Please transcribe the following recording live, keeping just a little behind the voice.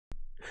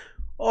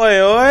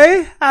Oi,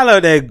 oi. Hello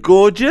there,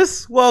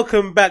 gorgeous.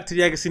 Welcome back to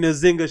the Agostinho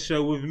Zinga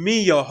show with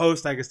me, your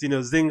host,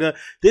 Agostinho Zinga.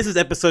 This is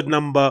episode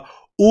number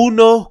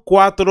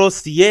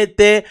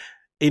 147.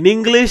 In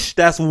English,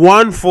 that's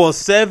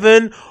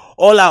 147.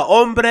 Hola,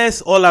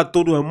 hombres. Hola,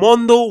 todo el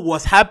mundo.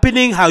 What's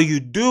happening? How you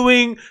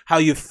doing? How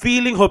you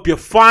feeling? Hope you're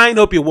fine.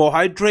 Hope you're well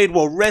hydrated,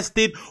 well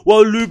rested,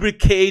 well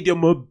lubricated. Your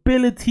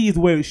mobility is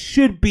where it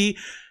should be.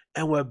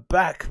 And we're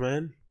back,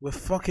 man. We're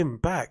fucking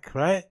back,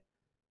 right?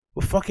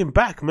 We're fucking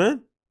back,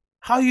 man.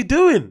 How you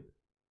doing?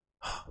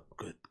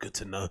 Good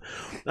to know.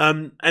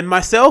 And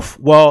myself,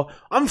 well,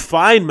 I'm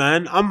fine,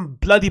 man. I'm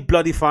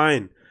bloody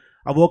fine.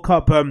 I woke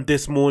up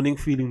this morning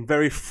feeling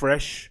very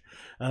fresh,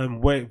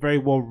 very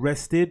well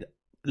rested.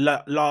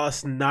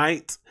 Last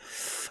night,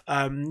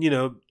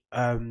 after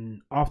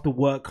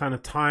work kind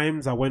of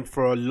times, I went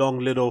for a long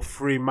little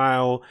 3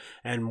 mile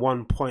and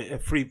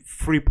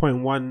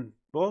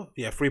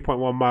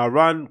 3.1 mile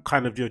run,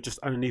 kind of just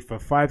underneath a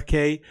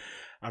 5k.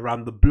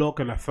 Around the block,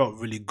 and I felt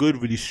really good,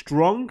 really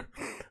strong.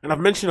 And I've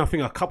mentioned, I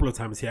think, a couple of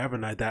times here,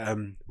 haven't I, that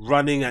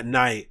running at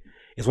night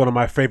is one of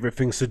my favorite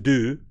things to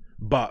do.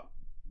 But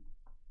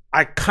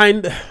I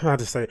kind of, how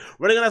to say,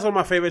 running at night is one of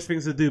my favorite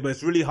things to do, but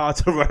it's really hard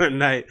to run at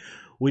night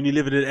when you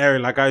live in an area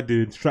like I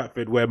do in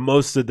Stratford, where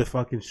most of the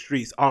fucking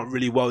streets aren't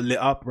really well lit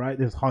up, right?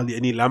 There's hardly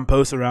any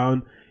lampposts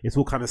around. It's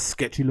all kind of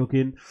sketchy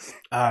looking.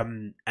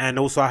 And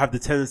also I have the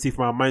tendency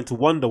for my mind to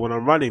wander when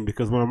I'm running,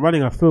 because when I'm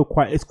running, I feel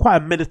it's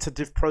quite a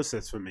meditative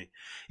process for me.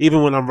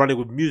 Even when I'm running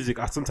with music,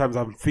 sometimes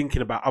I'm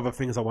thinking about other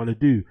things I want to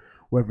do,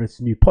 whether it's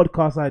new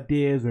podcast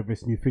ideas, whether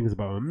it's new things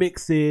about my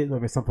mixes,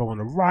 whether it's something I want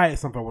to write,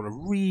 something I want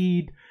to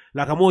read.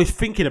 Like, I'm always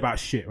thinking about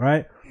shit,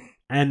 right?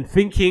 And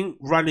thinking,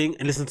 running,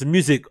 and listening to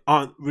music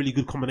aren't really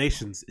good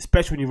combinations,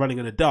 especially when you're running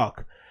in the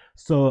dark.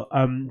 So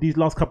these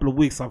last couple of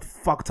weeks, I've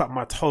fucked up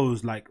my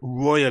toes like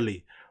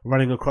royally,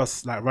 running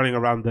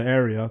around the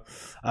area,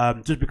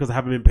 just because I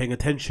haven't been paying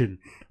attention.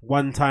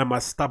 One time I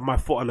stubbed my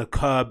foot on a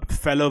curb,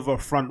 fell over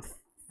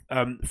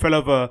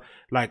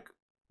like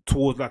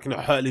towards, like,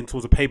 hurtling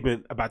towards the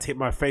pavement, about to hit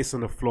my face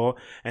on the floor,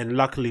 and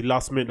luckily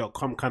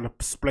lastminute.com kind of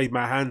splayed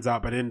my hands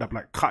out, but ended up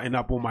like cutting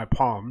up all my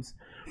palms.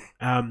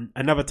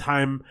 Another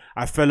time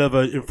I fell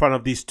over in front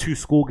of these two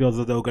schoolgirls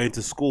as they were going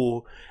to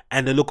school,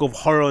 and the look of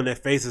horror on their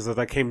faces as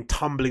I came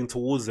tumbling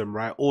towards them,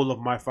 right? All of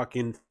my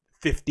fucking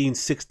 15,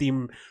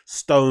 16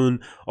 stone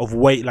of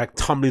weight, like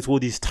tumbling to all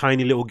these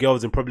tiny little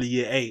girls in probably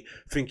year 8,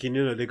 thinking,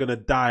 they're gonna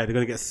die, they're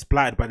gonna get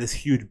splattered by this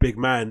huge big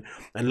man.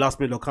 And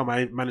last minute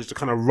I managed to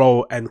kind of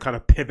roll and kind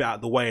of pivot out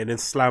of the way and then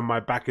slam my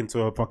back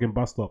into a fucking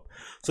bus stop.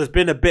 So it's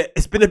been a bit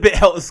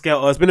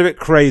helter-skelter, it's been a bit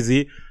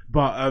crazy,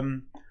 but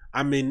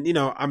I'm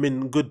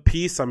in good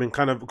peace. I'm in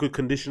kind of good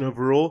condition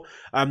overall.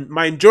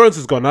 My endurance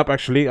has gone up,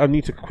 actually. I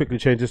need to quickly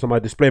change this on my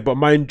display, but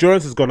my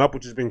endurance has gone up,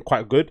 which has been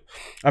quite good.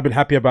 I've been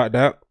happy about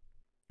that.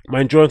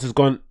 My endurance has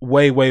gone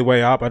way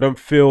up. I don't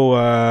feel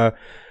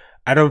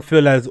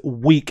as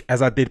weak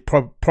as I did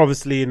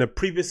previously in the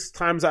previous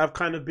times that I've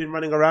kind of been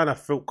running around. I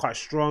feel quite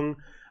strong.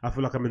 I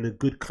feel like I'm in a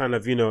good kind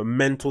of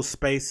mental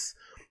space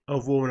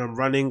overall when I'm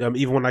running.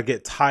 Even when I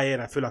get tired,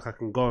 I feel like I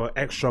can go an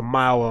extra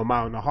mile or a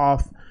mile and a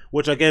half,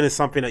 which again is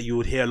something that you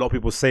would hear a lot of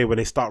people say when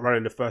they start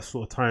running the first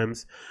sort of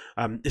times.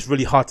 It's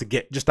really hard to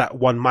get just that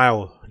 1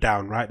 mile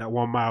down, right? That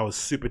 1 mile is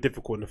super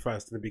difficult in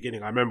the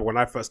beginning. I remember when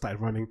I first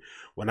started running,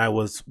 when I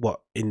was a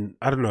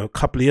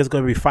couple of years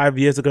ago, maybe 5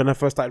 years ago, when I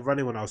first started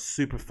running, when I was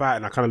super fat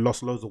and I kind of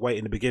lost loads of weight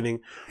in the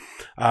beginning.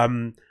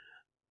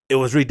 It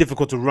was really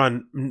difficult to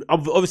run,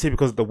 obviously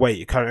because of the weight,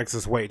 you carry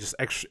excess weight, just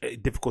extra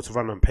difficult to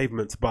run on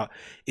pavements. But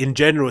in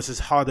general, it's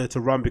just harder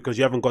to run because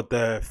you haven't got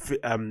the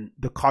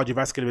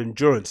cardiovascular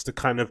endurance to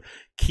kind of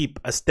keep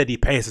a steady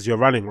pace as you're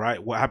running,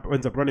 right? What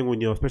ends up running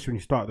especially when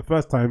you start the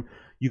first time,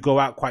 you go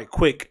out quite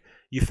quick.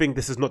 You think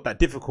this is not that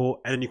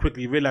difficult, and then you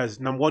quickly realize,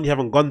 number one, you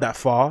haven't gone that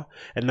far,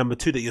 and number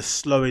two, that you're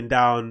slowing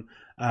down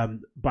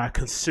by a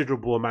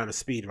considerable amount of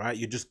speed, right?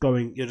 You're just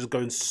going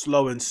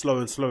slower and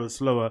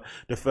slower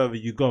the further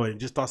you go, and it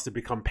just starts to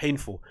become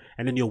painful,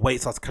 and then your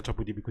weight starts to catch up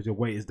with you because your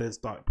weight is then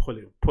start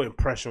putting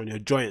pressure on your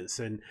joints,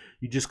 and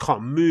you just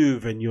can't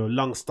move, and your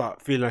lungs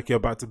start feeling like you're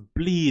about to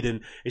bleed,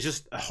 and it's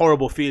just a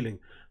horrible feeling.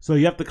 So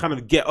you have to kind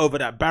of get over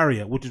that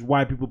barrier, which is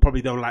why people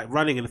probably don't like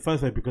running in the first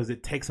place, because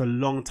it takes a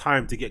long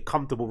time to get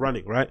comfortable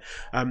running, right?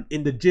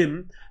 In the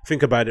gym,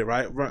 think about it,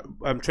 right?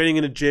 Training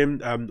in the gym,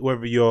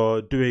 whether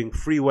you're doing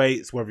free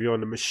weights, whether you're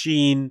on a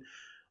machine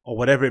or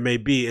whatever it may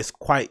be, it's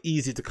quite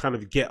easy to kind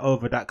of get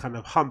over that kind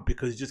of hump,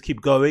 because you just keep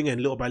going,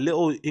 and little by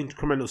little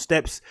incremental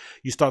steps,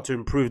 you start to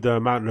improve the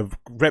amount of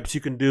reps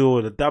you can do,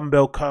 or the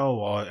dumbbell curl,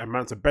 or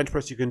amounts of bench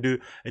press you can do,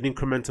 and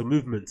incremental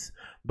movements.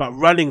 But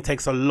running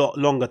takes a lot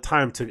longer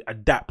time to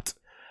adapt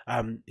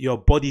your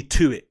body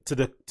to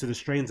the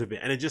strains of it,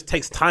 and it just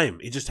takes time.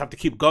 You just have to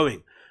keep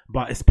going.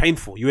 but it's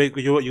painful. You're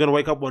gonna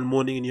wake up one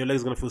morning and your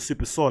legs are gonna feel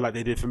super sore like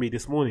they did for me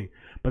this morning.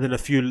 But then a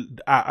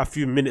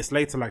few minutes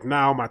later, like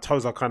now, my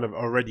toes are kind of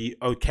already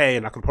okay,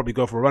 and I could probably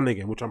go for a run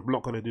again, which I'm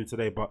not gonna do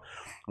today, but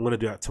I'm gonna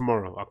do that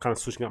tomorrow. I'm kind of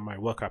switching up my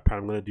workout plan.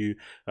 I'm gonna do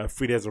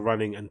 3 days of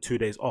running and 2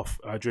 days off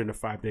during the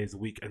 5 days a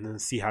week, and then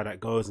see how that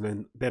goes.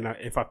 And then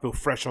if I feel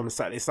fresh on the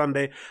Saturday,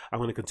 Sunday, I'm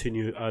gonna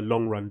continue a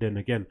long run then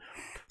again.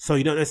 So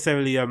you don't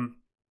necessarily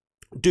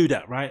do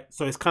that, right?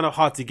 So it's kind of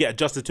hard to get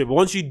adjusted to it, but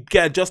once you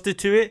get adjusted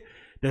to it,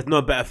 there's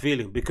no better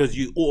feeling, because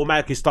you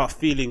automatically start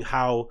feeling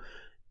how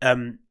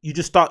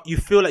you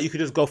feel like you could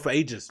just go for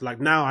ages.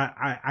 Like now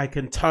I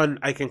can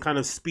kind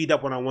of speed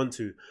up when I want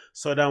to,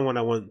 slow down when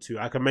I want to,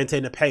 I can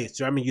maintain a pace.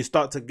 Do you know what I mean? You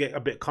start to get a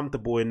bit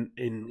comfortable in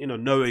you know,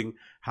 knowing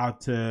how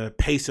to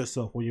pace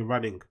yourself when you're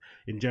running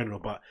in general.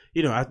 But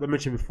you know, as I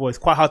mentioned before, it's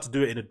quite hard to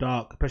do it in the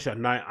dark, especially at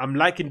night. I'm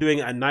liking doing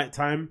it at night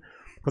time,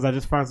 because I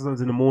just find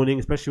sometimes in the morning,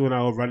 especially when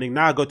I was running.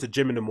 Now I go to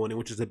gym in the morning,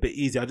 which is a bit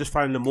easier. I just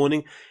find in the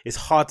morning, it's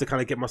hard to kind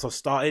of get myself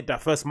started.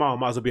 That first mile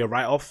might as well be a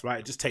write-off,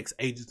 right? It just takes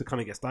ages to kind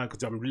of get started,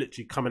 because I'm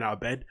literally coming out of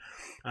bed.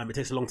 It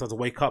takes a long time to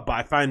wake up, but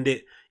I find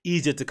it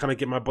easier to kind of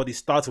get my body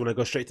started when I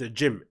go straight to the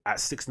gym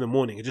at 6 in the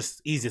morning. It's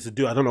just easier to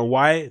do. I don't know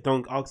why.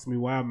 Don't ask me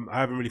why.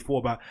 I haven't really thought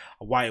about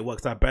why it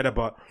works out better,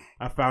 but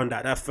I found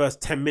that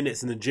first 10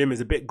 minutes in the gym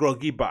is a bit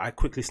groggy, but I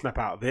quickly snap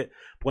out of it.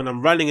 But when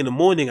I'm running in the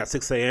morning at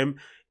 6 a.m.,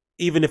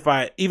 even at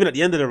the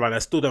end of the run, I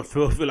still don't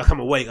feel like I'm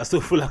awake. I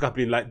still feel like I've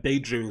been like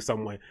daydreaming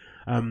somewhere.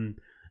 And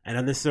I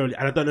don't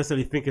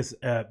necessarily think it's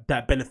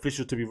that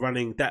beneficial to be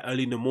running that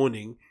early in the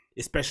morning,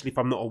 especially if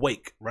I'm not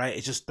awake, right?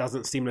 It just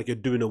doesn't seem like you're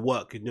doing the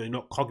work. You're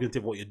not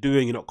cognitive what you're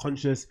doing. You're not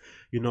conscious.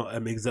 You're not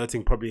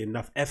exerting probably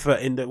enough effort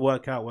in the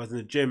workout. Whereas in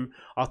the gym,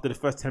 after the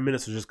first 10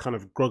 minutes of just kind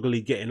of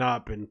groggily getting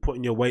up and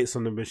putting your weights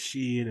on the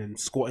machine and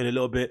squatting a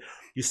little bit,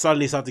 you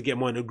suddenly start to get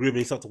more in the groove and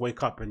you start to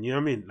wake up, and you know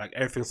what I mean? Like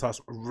everything starts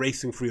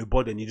racing through your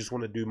body and you just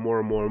want to do more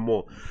and more and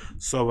more.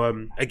 So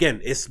again,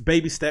 it's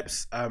baby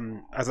steps.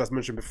 As I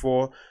mentioned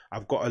before,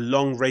 I've got a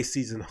long race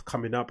season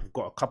coming up. I've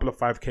got a couple of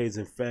 5Ks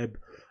in Feb.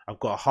 I've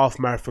got a half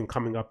marathon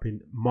coming up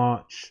in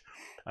March,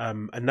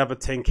 another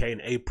 10K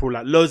in April,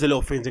 like loads of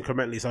little things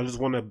incrementally. So I just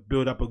want to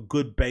build up a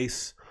good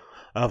base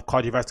of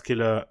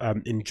cardiovascular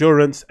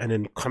endurance, and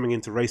then coming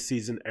into race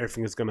season,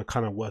 everything is going to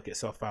kind of work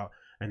itself out,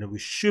 and then we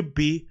should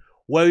be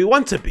where we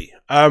want to be.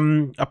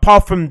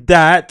 Apart from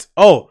that,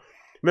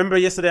 remember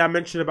yesterday I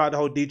mentioned about the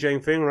whole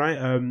DJing thing,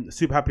 right?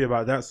 Super happy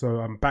about that. So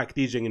I'm back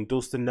DJing in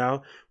Dalston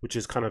now, which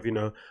is kind of, you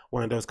know,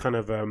 one of those kind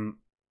of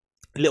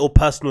little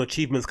personal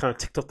achievements kind of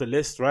ticked off the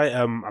list, right?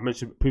 I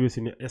mentioned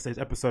previously in yesterday's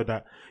episode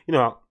that, you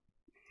know,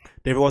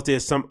 there would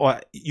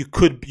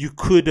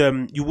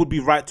be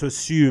right to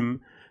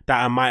assume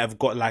that I might have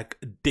got like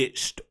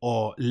ditched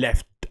or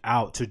left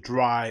out to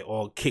dry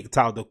or kicked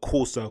out of the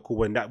cool circle,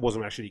 when that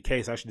wasn't actually the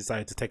case. I actually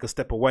decided to take a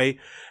step away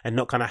and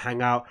not kind of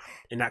hang out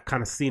in that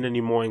kind of scene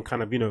anymore, and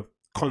kind of, you know,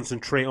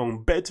 concentrate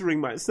on bettering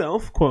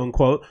myself, quote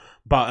unquote.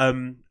 But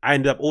I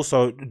ended up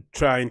also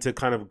trying to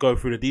kind of go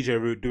through the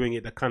DJ route, doing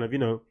it the kind of, you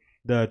know,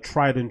 the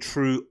tried and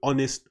true,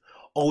 honest,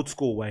 old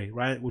school way,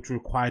 right? Which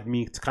required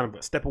me to kind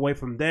of step away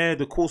from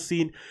the cool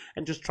scene,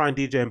 and just try and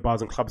DJ in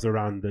bars and clubs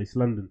around East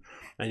London.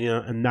 And you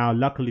know, and now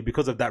luckily,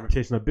 because of that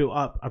reputation I built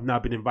up, I've now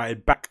been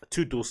invited back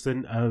to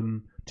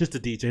Dalston, just to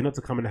DJ, not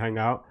to come and hang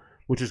out,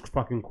 which is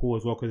fucking cool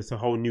as well, because it's a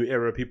whole new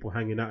era of people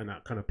hanging out in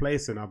that kind of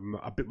place, and I'm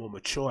a bit more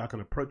mature. I can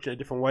approach it a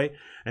different way,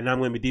 and now I'm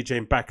going to be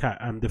DJing back at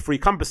the Three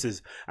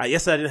Compasses.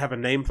 Yesterday I didn't have a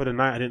name for the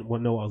night. I didn't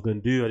know what I was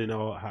going to do. I didn't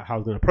know how I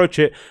was going to approach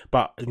it,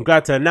 but I'm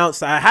glad to announce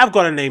that I have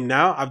got a name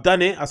now. I've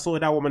done it. I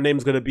sorted out what my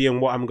name's going to be and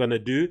what I'm going to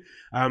do.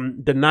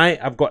 The night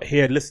I've got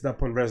here listed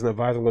up on Resonant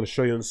Vibes, I'm going to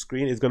show you on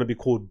screen, is going to be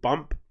called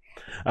Bump.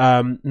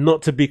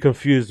 Not to be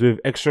confused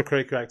with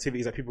extracurricular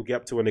activities that people get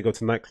up to when they go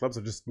to nightclubs.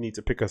 I just need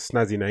to pick a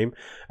snazzy name,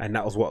 and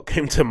that was what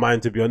came to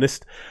mind, to be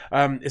honest.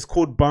 It's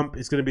called Bump.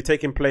 It's going to be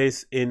taking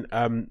place in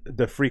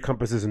the Three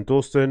Compasses in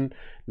Dalston.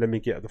 Let me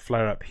get the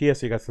flyer up here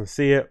so you guys can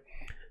see it.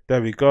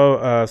 There we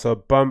go. So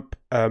Bump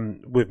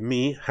with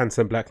me,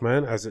 handsome black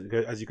man. As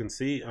you can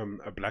see,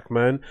 a black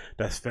man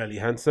that's fairly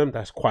handsome.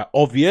 That's quite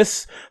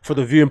obvious for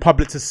the viewing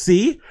public to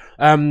see.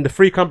 The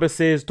Three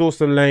Compasses,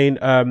 Dalston Lane,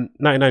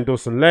 99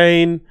 Dalston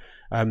Lane.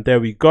 There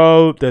we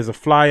go. There's a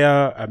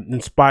flyer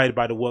inspired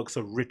by the works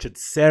of Richard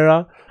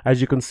Serra, as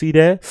you can see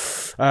there.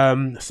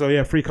 So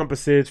yeah, Three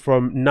Compasses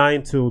from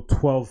 9 till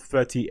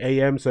 12:30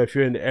 a.m. So if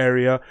you're in the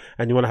area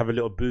and you want to have a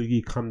little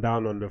boogie, come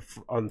down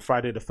on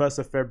Friday the 1st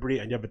of February,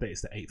 and the other day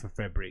is the 8th of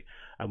February,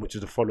 which is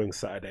the following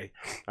Saturday.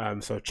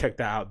 So check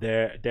that out.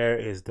 There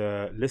is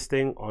the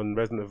listing on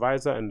Resident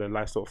Advisor and the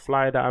nice sort of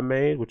flyer that I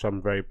made, which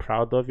I'm very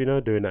proud of, you know,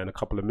 doing that in a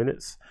couple of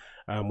minutes.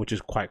 Which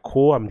is quite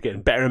cool. I'm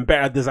getting better and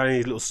better at designing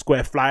these little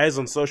square flyers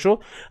on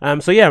social.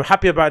 So yeah, I'm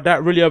happy about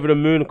that. Really over the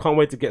moon. Can't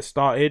wait to get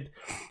started.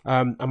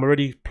 I'm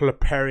already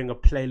preparing a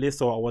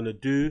playlist of what I want to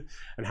do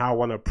and how I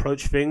want to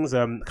approach things.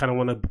 Kind of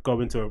want to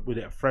go into it with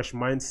a fresh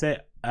mindset.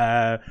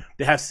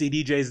 They have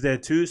CDJs there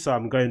too, so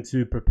I'm going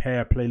to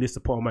prepare a playlist to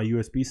put on my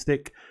USB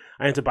stick.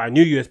 I need to buy a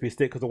new USB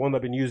stick because the one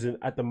I've been using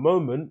at the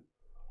moment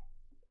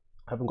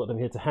I haven't got them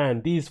here to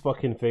hand. These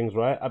fucking things,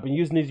 right? I've been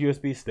using these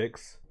USB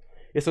sticks.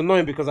 It's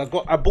annoying because I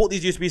bought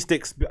these USB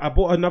sticks. I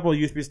bought another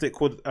USB stick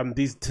called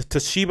these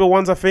Toshiba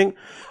ones, I think,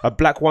 a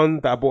black one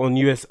that I bought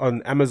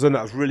on Amazon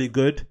that was really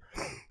good.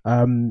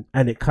 And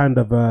it kind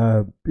of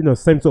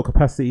same sort of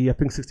capacity, I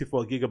think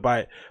 64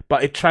 gigabyte,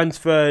 but it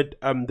transferred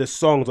the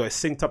songs, or it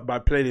synced up my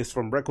playlist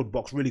from Record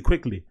Box really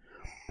quickly.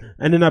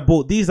 And then I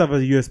bought these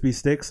other USB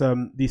sticks,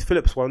 these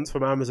Philips ones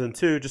from Amazon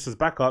too, just as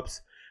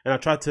backups. And I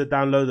tried to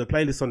download the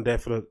playlist on there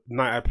for the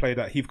night I played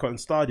at Heathcote and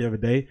Star the other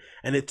day,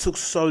 and it took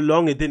so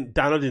long, it didn't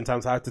download in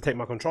time, so I had to take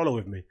my controller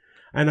with me.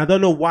 And I don't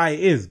know why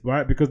it is,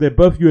 right? Because they're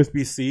both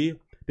USB-C,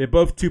 they're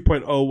both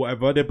 2.0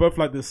 whatever, they're both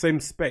like the same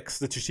specs,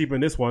 the Toshiba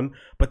and this one,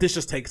 but this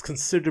just takes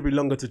considerably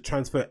longer to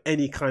transfer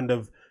any kind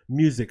of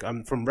music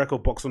from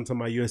Record Box onto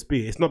my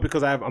USB. It's not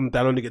because I'm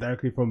downloading it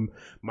directly from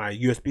my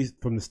USB,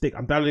 from the stick.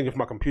 I'm downloading it from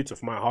my computer,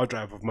 from my hard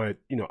drive, of my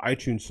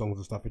iTunes songs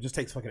and stuff. It just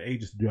takes fucking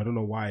ages to do. I don't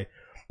know why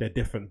they're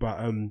different, but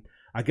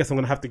I guess I'm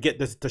gonna have to get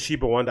this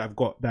Toshiba one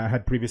that I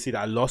had previously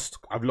that I lost.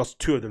 I've lost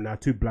two of them now,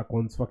 two black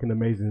ones, fucking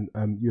amazing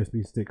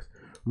USB sticks,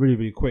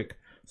 really quick.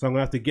 So I'm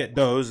gonna have to get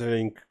those and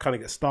then kind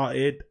of get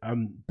started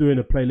doing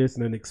a playlist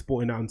and then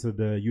exporting that onto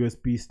the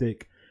USB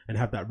stick and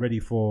have that ready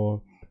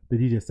for the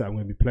DJ set I'm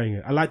going to be playing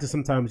it. I like to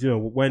sometimes,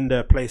 when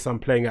the place I'm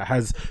playing at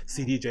has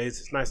CDJs,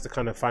 it's nice to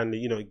kind of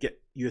finally,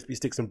 get USB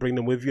sticks and bring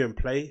them with you and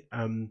play.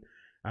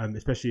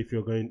 Especially if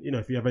you're going,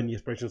 if you have any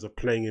aspirations of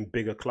playing in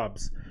bigger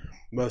clubs,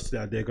 most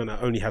of they're going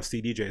to only have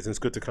CDJs, and it's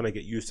good to kind of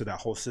get used to that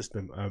whole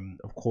system.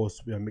 Of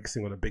course, we are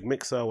mixing on a big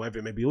mixer, whatever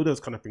it may be, all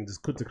those kind of things. It's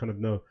good to kind of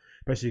know,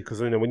 especially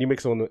because when you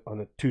mix on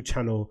a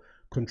 2-channel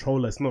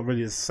controller, it's not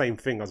really the same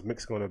thing as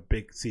mixing on a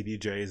big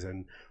CDJs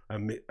and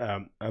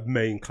a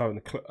main kind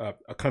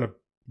of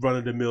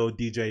run-of-the-mill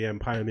DJM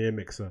Pioneer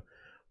mixer,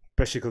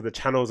 especially because the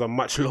channels are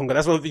much longer.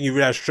 That's one thing you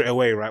realize straight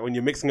away, right? When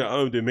you're mixing at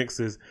home, doing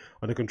mixes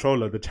on the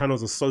controller, the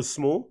channels are so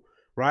small,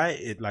 right?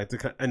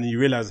 And you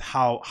realize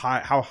how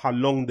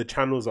long the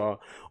channels are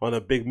on a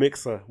big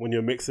mixer. When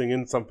you're mixing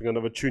in something,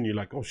 another tune, you're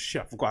like, oh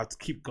shit, I forgot to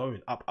keep going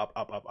up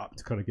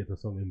to kind of get the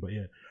song in. But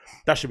yeah,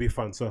 that should be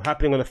fun. So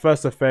happening on the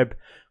 1st of Feb,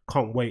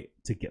 can't wait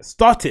to get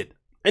started.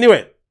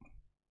 Anyway,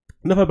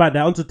 enough about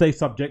that. On to today's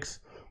subjects.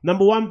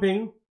 Number one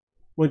thing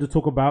I wanted to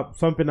talk about,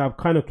 something I've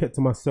kind of kept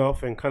to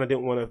myself and kind of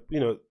didn't want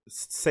to,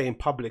 say in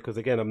public, because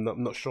again, I'm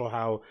not sure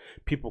how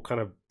people kind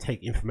of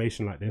take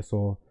information like this,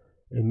 or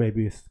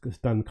maybe it's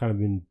done kind of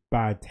in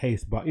bad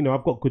taste. But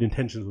I've got good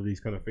intentions with these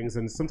kind of things,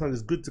 and sometimes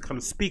it's good to kind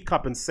of speak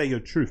up and say your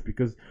truth,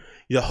 because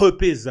the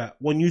hope is that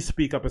when you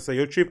speak up and say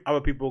your truth,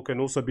 other people can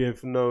also be able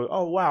to know,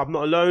 oh wow, I'm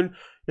not alone.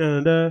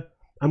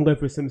 I'm going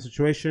through a similar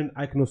situation.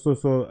 I can also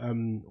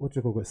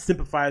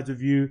sympathize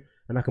with you,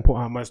 and I can put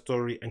out my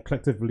story, and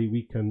collectively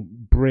we can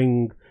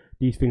bring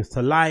these things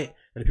to light,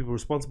 and the people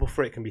responsible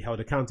for it can be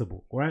held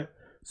accountable, right?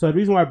 So the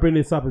reason why I bring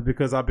this up is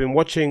because I've been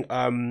watching,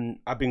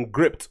 I've been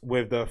gripped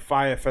with the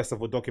Fyre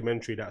Festival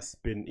documentary that's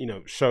been,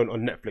 shown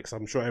on Netflix.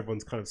 I'm sure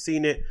everyone's kind of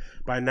seen it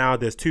by now.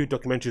 There's 2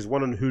 documentaries,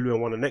 one on Hulu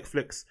and one on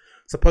Netflix.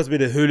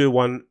 Supposedly the Hulu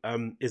one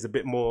is a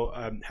bit more,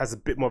 has a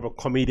bit more of a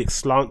comedic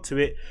slant to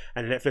it,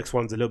 and the Netflix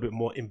one's a little bit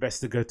more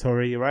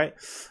investigatory, right?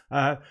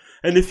 And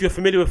if you're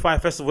familiar with Fyre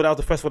Festival, that was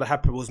the festival that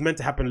happened. It was meant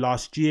to happen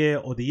last year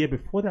or the year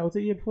before that. Was it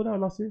the year before that or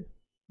last year?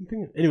 I'm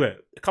thinking. Anyway,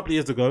 a couple of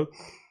years ago.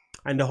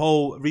 And the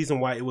whole reason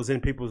why it was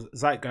in people's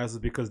zeitgeist was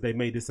because they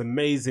made this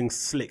amazing,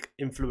 slick,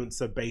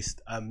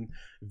 influencer-based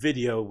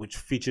video, which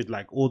featured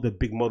like all the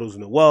big models in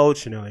the world,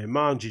 Chanel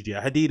Iman, Gigi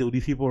Hadid, all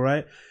these people,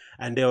 right?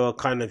 And they were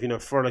kind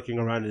of, frolicking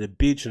around at the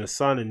beach in the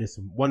sun in this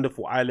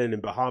wonderful island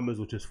in Bahamas,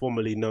 which is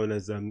formerly known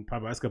as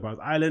Pablo Escobar's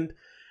Island.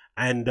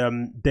 And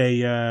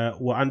they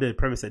were under the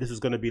premise that this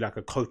was going to be like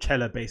a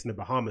Coachella based in the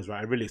Bahamas,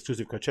 right? A really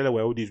exclusive Coachella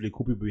where all these really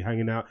cool people be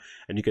hanging out,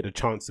 and you get the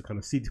chance to kind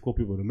of see these cool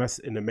people in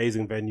an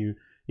amazing venue,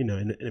 in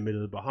the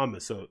middle of the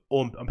Bahamas. So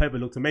on paper, it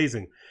looked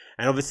amazing.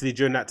 And obviously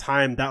during that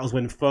time, that was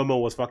when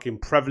FOMO was fucking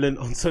prevalent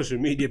on social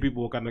media.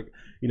 People were kind of,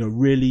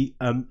 really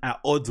at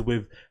odds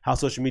with how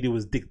social media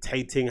was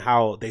dictating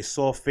how they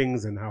saw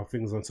things, and how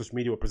things on social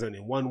media were presented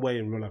in one way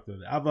and real life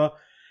the other.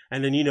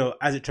 And then,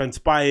 as it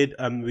transpired,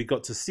 we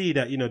got to see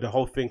that, the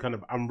whole thing kind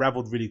of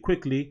unraveled really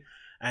quickly.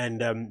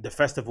 And the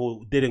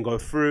festival didn't go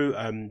through.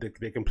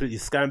 They completely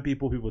scammed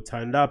people. People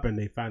turned up and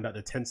they found out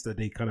the tents that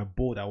they kind of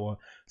bought that were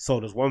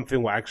sold as one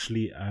thing were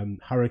actually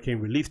hurricane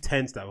relief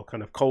tents that were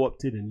kind of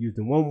co-opted and used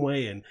in one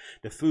way. And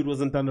the food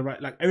wasn't done the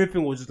right. Like,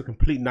 everything was just a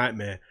complete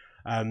nightmare.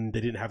 They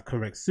didn't have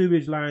correct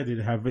sewage lines. They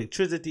didn't have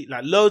electricity.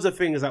 Like, loads of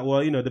things that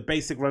were, the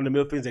basic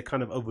run-of-the-mill things they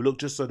kind of overlooked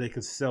just so they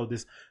could sell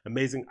this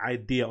amazing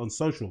idea on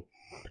social.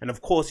 And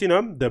of course,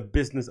 the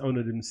business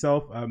owner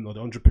himself, or the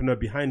entrepreneur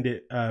behind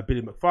it,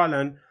 Billy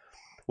McFarland,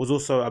 was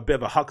also a bit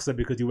of a huckster,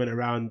 because he went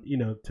around,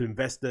 to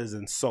investors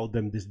and sold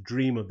them this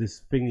dream of this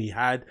thing he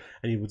had,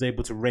 and he was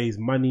able to raise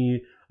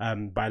money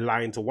by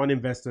lying to one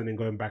investor and then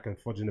going back and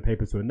forging the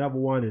papers to another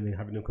one, and then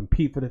having them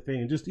compete for the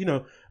thing, and just,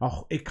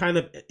 it kind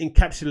of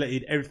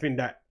encapsulated everything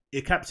that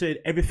it captured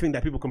everything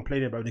that people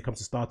complain about when it comes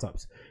to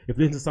startups. If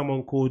you listen to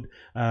someone called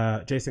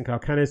Jason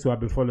Calacanis, who I've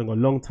been following a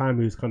long time,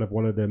 who's kind of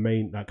one of the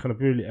main, like kind of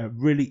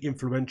really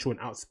influential and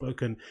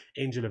outspoken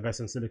angel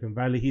investor in Silicon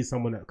Valley, he's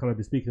someone that kind of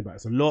been speaking about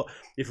this a lot.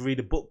 If you read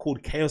a book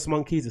called Chaos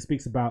Monkeys, it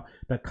speaks about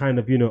that kind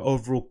of, you know,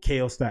 overall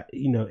chaos that,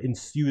 you know,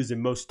 ensues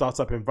in most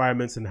startup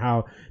environments and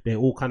how they're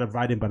all kind of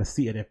riding by the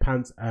seat of their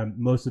pants.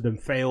 Most of them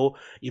fail,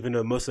 even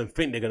though most of them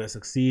think they're going to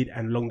succeed,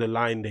 and along the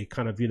line they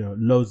kind of, you know,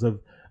 loads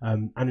of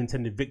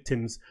unintended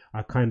victims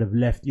are kind of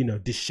left, you know,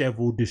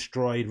 disheveled,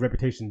 destroyed,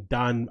 reputation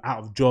done, out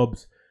of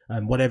jobs,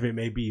 whatever it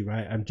may be,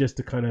 right? Just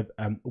to kind of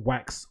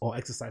wax or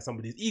exercise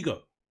somebody's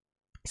ego.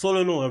 So all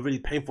in all, a really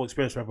painful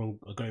experience for everyone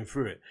going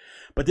through it.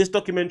 But this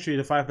documentary,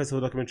 the Fyre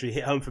Festival documentary,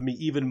 hit home for me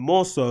even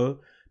more so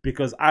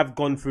because I've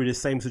gone through the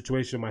same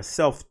situation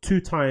myself 2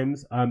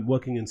 times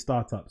working in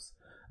startups.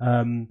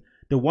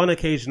 The one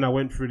occasion I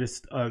went through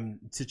this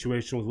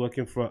situation was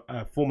working for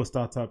a former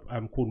startup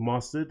called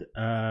Mastered,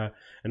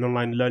 an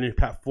online learning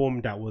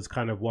platform that was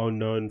kind of well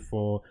known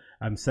for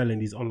selling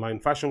these online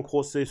fashion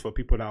courses for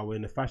people that were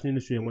in the fashion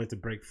industry and wanted to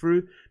break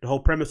through. The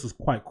whole premise was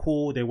quite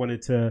cool. They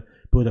wanted to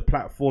build a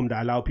platform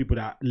that allowed people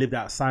that lived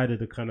outside of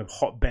the kind of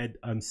hotbed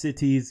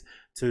cities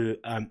to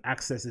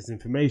access this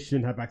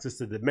information, have access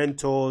to the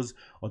mentors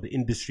or the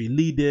industry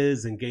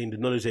leaders, and gain the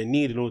knowledge they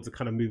need in order to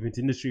kind of move into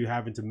industry,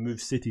 having to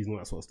move cities and all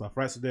that sort of stuff,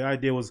 right? So the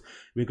idea was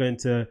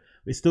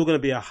it's still going to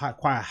be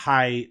quite a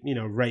high, you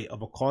know, rate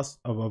of a cost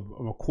of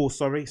a course.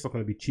 Sorry, it's not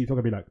going to be cheap. It's not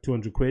going to be like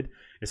 200 quid.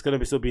 It's going to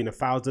be still be in the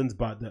thousands.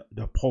 But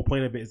the whole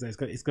point of it is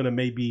that it's going to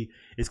maybe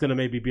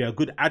be a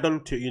good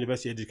add-on to your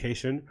university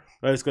education,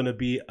 or it's going to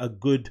be a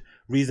good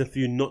reason for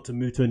you not to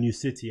move to a new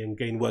city and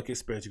gain work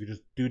experience. You could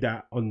just do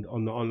that on the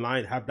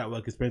online, have that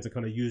work experience, and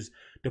kind of use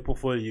the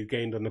portfolio you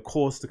gained on the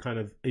course to kind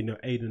of, you know,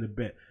 aid in a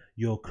bit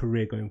your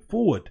career going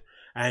forward.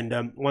 And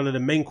one of the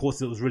main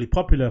courses that was really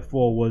popular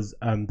for was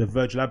the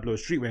Virgil Abloh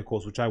streetwear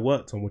course, which I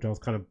worked on, which I was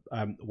kind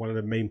of one of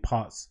the main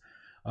parts,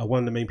 one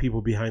of the main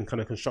people behind kind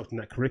of constructing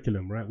that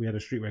curriculum, right? We had a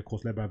streetwear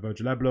course led by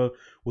Virgil Abloh,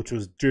 which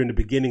was during the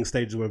beginning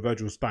stages when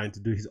Virgil was starting to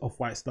do his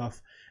off-white stuff.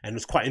 And it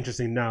was quite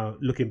interesting now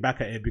looking back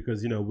at it,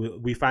 because, you know,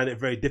 we found it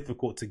very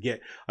difficult to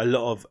get a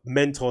lot of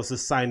mentors to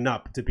sign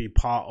up to be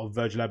part of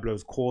Virgil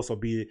Abloh's course or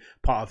be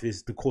part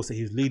of the course that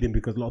he was leading,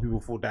 because a lot of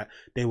people thought that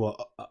they were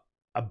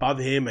above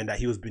him and that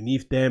he was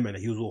beneath them and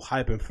that he was all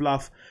hype and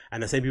fluff.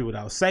 And the same people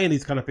that were saying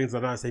these kind of things are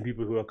not the same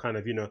people who are kind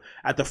of, you know,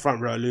 at the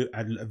front row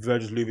at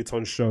Virgil's Louis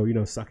Vuitton show, you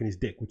know, sucking his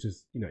dick, which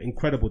is, you know,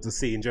 incredible to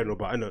see in general.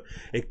 But I know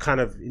it kind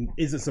of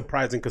isn't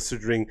surprising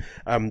considering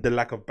the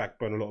lack of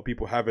backbone a lot of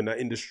people have in that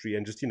industry,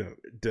 and just, you know,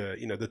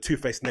 the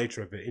two-faced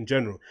nature of it in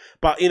general.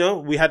 But, you know,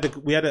 we had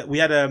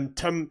a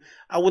term,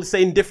 I would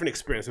say, indifferent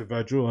experience with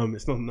Virgil.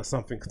 It's not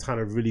something kind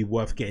of really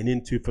worth getting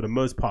into for the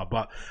most part,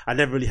 but I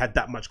never really had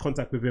that much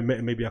contact with him,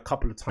 maybe a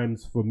couple of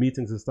times for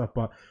meetings and stuff,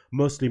 but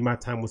mostly my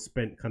time was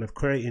spent kind of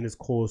creating his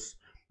course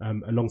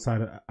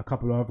alongside a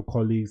couple of other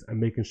colleagues and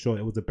making sure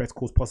it was the best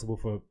course possible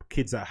for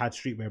kids that had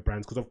streetwear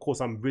brands, because of course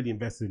I'm really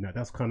invested in that.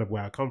 That's kind of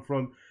where I come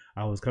from.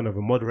 I was kind of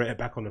a moderator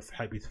back on the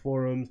Hypebeast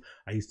forums.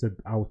 I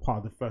was part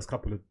of the first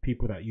couple of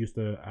people that used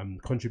to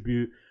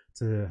contribute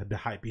to the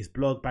Hypebeast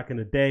blog back in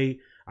the day.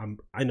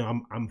 I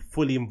know I'm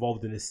fully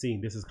involved in this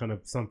scene. This is kind of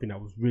something that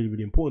was really,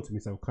 really important to me,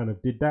 so I kind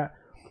of did that.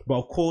 But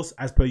of course,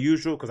 as per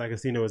usual, because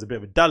Agostinho was a bit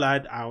of a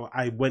dullard,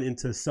 I went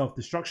into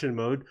self-destruction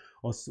mode,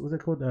 or what's it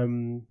called?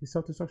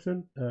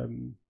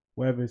 Self-destruction?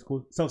 Whatever it's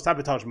called,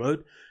 self-sabotage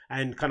mode,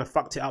 and kind of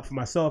fucked it up for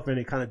myself, and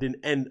it kind of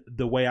didn't end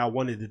the way I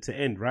wanted it to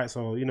end, right?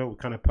 So, you know, we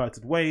kind of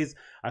parted ways.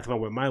 I kind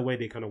of went my way,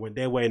 they kind of went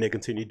their way, and they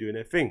continued doing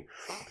their thing.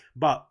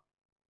 But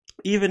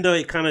even though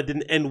it kind of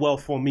didn't end well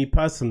for me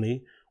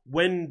personally,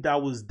 when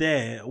that was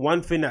there,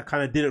 one thing that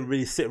kind of didn't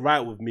really sit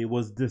right with me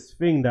was this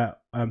thing that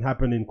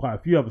happened in quite a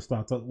few other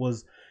startups,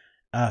 was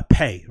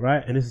pay,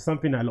 right? And this is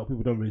something that a lot of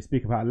people don't really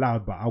speak about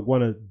loud, but I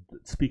want to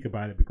speak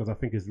about it because I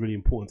think it's really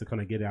important to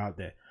kind of get it out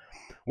there.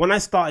 When I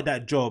started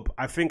that job,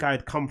 I think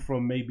I'd come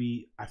from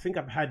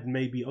I've had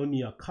maybe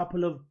only a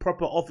couple of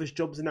proper office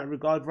jobs in that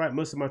regard, right?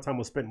 Most of my time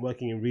was spent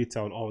working in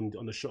retail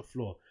on the shop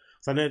floor.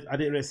 So I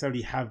didn't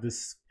necessarily have the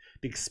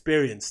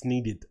experience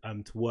needed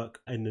to work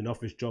in an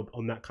office job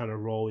on that kind of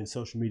role in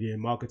social media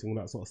and marketing, all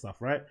that sort of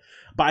stuff, right?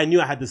 But I knew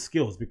I had the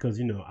skills because,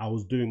 you know, I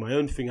was doing my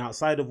own thing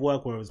outside of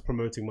work, whether it was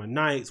promoting my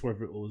nights,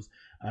 whether it was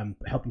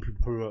helping people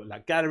promote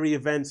like gallery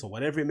events or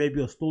whatever it may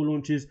be, or store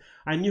launches.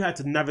 I knew how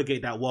to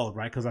navigate that world,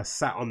 right? Because I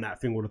sat on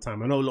that thing all the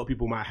time. I know a lot of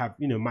people might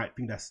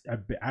think that's a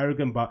bit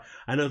arrogant, but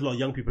I know there's a lot of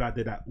young people out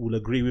there that will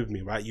agree with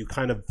me, right? You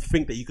kind of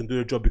think that you can do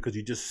a job because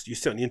you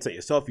sit on the internet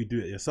yourself, you do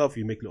it yourself,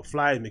 you make little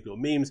flyers, make little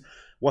memes.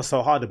 What's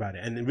so hard about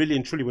it? And really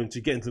and truly, once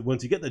you get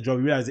the job,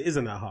 you realize it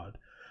isn't that hard.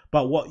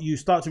 But what you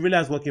start to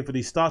realize working for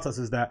these startups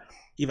is that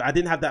if I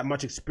didn't have that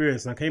much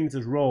experience and I came into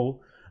this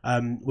role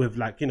with,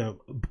 like, you know,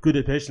 good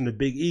reputation, a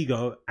big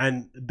ego,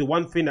 and the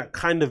one thing that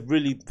kind of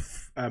really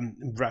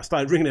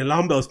started ringing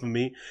alarm bells for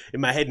me in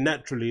my head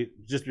naturally,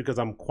 just because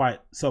I'm quite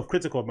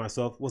self-critical of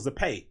myself, was the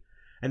pay.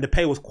 and the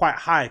pay was quite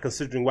high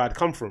considering where I'd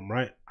come from,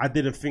 right? I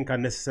didn't think I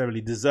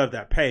necessarily deserved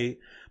that pay,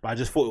 but I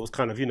just thought it was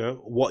kind of, you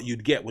know, what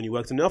you'd get when you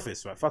worked in the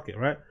office, right? Fuck it,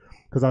 right?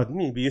 Because I'd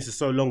been used to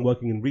so long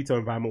working in retail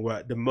environment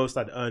where the most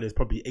I'd earn is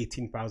probably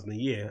 18,000 a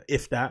year,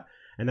 if that.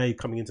 And now you're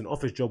coming into an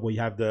office job where you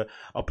have the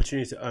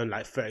opportunity to earn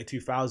like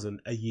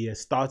 32,000 a year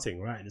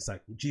starting, right? And it's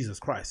like, Jesus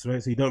Christ,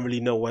 right? So you don't really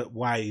know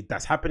why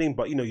that's happening,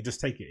 but you know, you just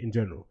take it in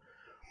general.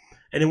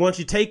 And then once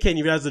you take it and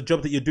you realize the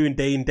job that you're doing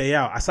day in, day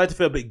out, I started to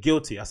feel a bit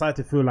guilty. I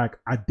started to feel like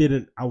I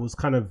was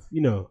kind of,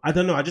 you know, I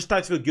don't know. I just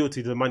started to feel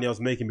guilty to the money I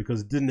was making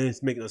because it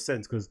didn't make no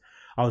sense, because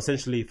I was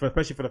essentially,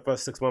 especially for the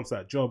first 6 months of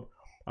that job,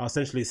 I was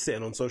essentially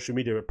sitting on social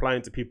media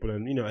replying to people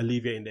and, you know,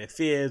 alleviating their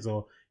fears,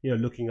 or, you know,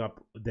 looking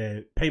up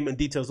their payment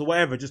details or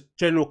whatever, just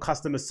general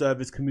customer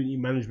service, community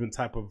management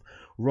type of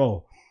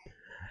role.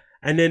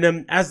 And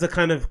then as the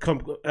kind of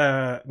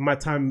my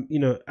time, you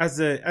know,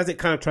 as it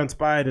kind of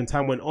transpired and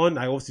time went on,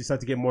 I obviously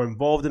started to get more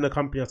involved in the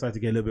company. I started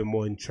to get a little bit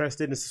more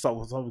interested and start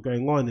what was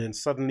going on. And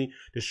suddenly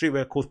the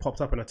streetwear course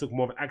popped up, and I took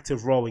more of an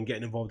active role in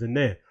getting involved in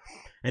there.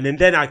 And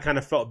then I kind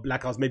of felt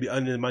like I was maybe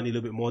earning the money a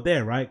little bit more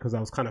there, right? Because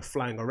I was kind of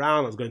flying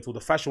around. I was going to all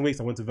the fashion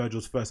weeks. I went to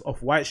Virgil's first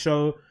Off-White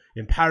show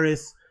in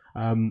Paris.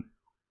 I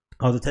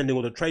was attending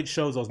all the trade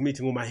shows. I was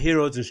meeting all my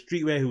heroes in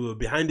streetwear who were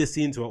behind the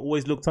scenes, who I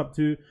always looked up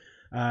to.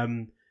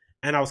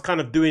 And I was kind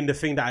of doing the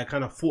thing that I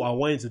kind of thought I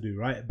wanted to do,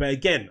 right? But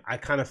again, I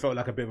kind of felt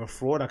like a bit of a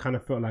fraud. I kind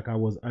of felt like I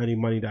was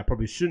earning money that I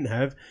probably shouldn't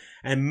have.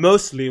 And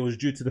mostly it was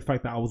due to the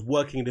fact that I was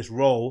working in this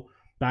role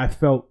that I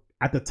felt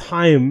at the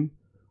time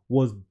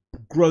was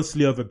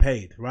grossly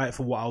overpaid, right?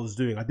 For what I was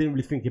doing. I didn't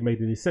really think it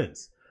made any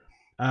sense.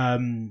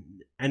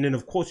 And then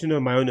of course, you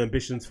know, my own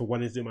ambitions for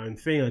wanting to do my own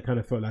thing, I kind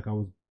of felt like I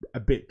was a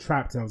bit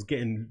trapped, and I was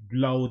getting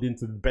lulled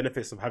into the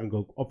benefits of having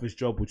an office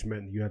job, which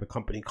meant you had a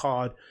company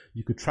card,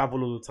 you could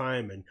travel all the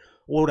time and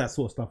all that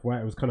sort of stuff, right?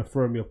 It was kind of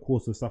throwing me off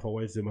course with stuff I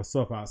wanted to do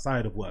myself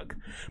outside of work.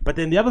 But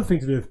then the other thing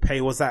to do with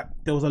pay was that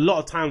there was a lot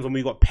of times when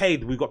we got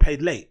paid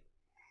late,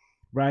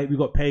 right? We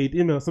got paid,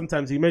 you know,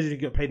 sometimes you imagine you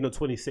get paid on the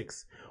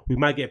 26th. We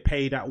might get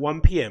paid at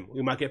 1 p.m.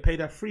 We might get paid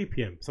at 3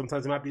 p.m.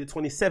 Sometimes it might be the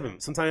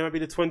 27th. Sometimes it might be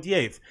the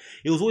 28th.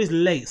 It was always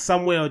late,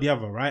 some way or the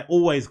other, right?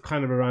 Always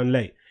kind of around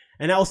late.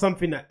 And that was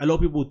something that a lot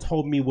of people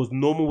told me was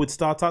normal with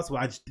startups, but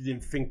I just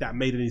didn't think that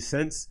made any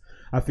sense.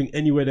 I think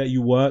anywhere that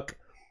you work,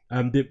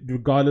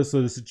 regardless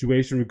of the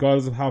situation,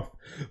 regardless of how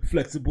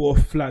flexible or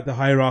flat the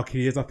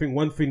hierarchy is, I think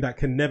one thing that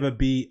can never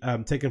be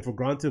taken for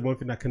granted, one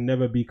thing that can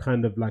never be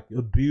kind of like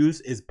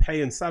abused, is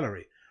pay and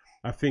salary.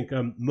 I think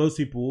most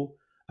people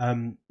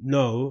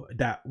know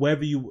that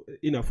wherever you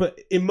know,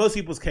 in most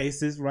people's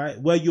cases,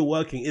 right, where you're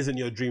working isn't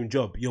your dream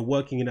job. You're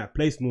working in that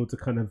place in order to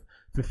kind of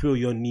fulfill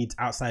your needs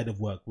outside of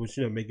work, which,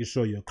 you know, making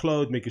sure you're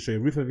clothed, making sure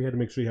you're roof over your head, and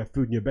make sure you have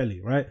food in your belly,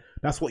 right?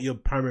 That's what you're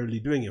primarily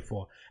doing it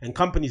for. And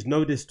companies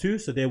know this too,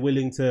 so they're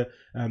willing to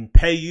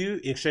pay you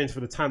in exchange for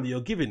the time that you're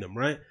giving them,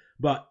 right?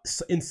 But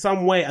in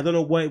some way, I don't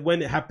know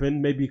when it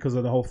happened, maybe because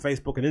of the whole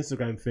Facebook and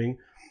Instagram thing,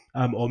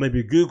 or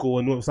maybe Google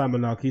and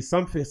Simon Larky,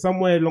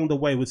 somewhere along the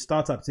way with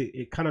startups,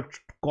 it kind of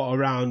got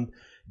around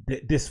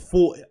this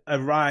thought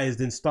arised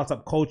in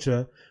startup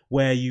culture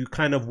where you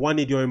kind of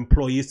wanted your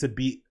employees to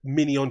be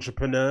mini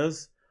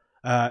entrepreneurs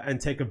and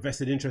take a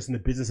vested interest in the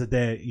business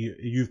that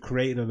you've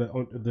created,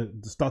 or the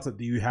startup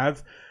that you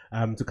have,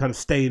 to kind of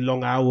stay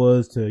long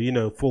hours, to, you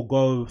know,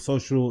 forego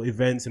social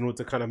events in order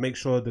to kind of make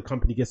sure the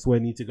company gets where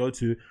it needs to go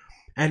to.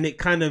 And it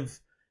kind of,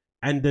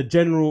 and the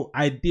general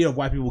idea of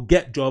why people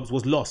get jobs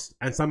was lost,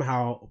 and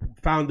somehow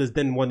founders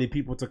then wanted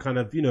people to kind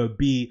of, you know,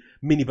 be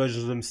mini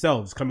versions of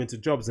themselves, come into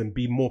jobs and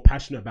be more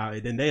passionate about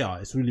it than they are.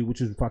 It's really,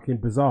 which is fucking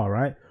bizarre,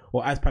 right?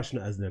 Or as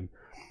passionate as them.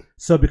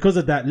 So because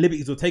of that,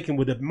 liberties were taken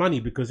with the money,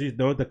 because, you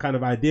know, the kind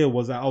of idea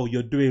was that, oh,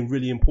 you're doing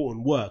really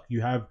important work,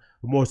 you have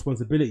more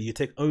responsibility, you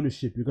take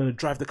ownership, you're going to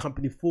drive the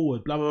company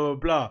forward, blah, blah, blah,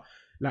 blah.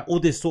 Like all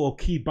this sort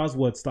of key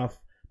buzzword stuff,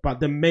 but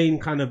the main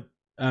kind of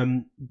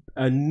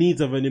needs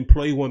of an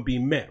employee weren't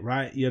being met,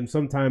 right?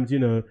 Sometimes, you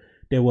know,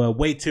 there were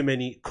way too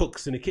many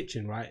cooks in the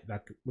kitchen, right?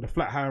 Like with a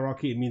flat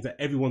hierarchy, it means that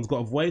everyone's got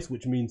a voice,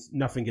 which means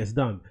nothing gets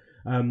done.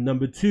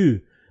 Number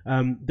two,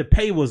 the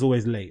pay was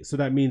always late. So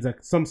that means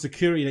like some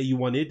security that you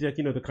wanted, like,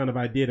 you know, the kind of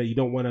idea that you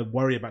don't want to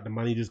worry about the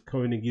money, just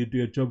go in and you do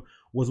your job,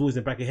 was always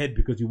in the back of your head,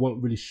 because you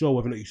weren't really sure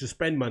whether or not you should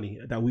spend money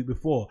that week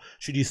before.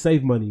 Should you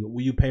save money?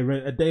 Will you pay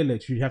rent a day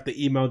late? Should you have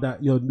to email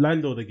that your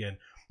landlord again?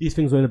 These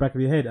things were in the back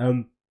of your head.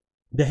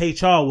 The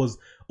HR was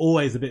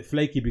always a bit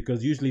flaky,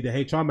 because usually the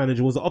HR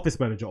manager was the office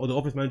manager, or the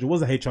office manager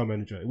was a HR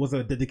manager. It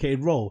wasn't a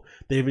dedicated role.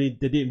 They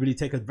didn't really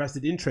take a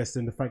vested interest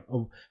in the fact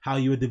of how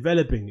you were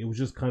developing. It was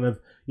just kind of,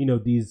 you know,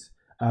 these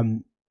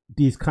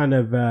kind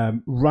of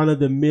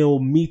run-of-the-mill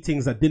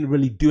meetings that didn't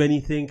really do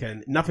anything,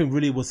 and nothing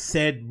really was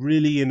said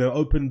really in an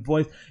open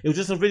voice. It was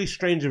just a really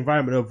strange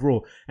environment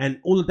overall, and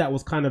all of that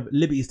was kind of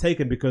liberties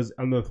taken, because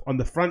on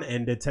the front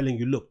end they're telling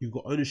you, look, you've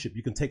got ownership,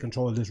 you can take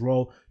control of this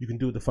role, you can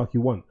do what the fuck you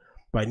want.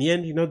 But in the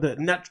end, you know,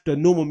 the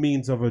normal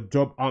means of a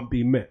job aren't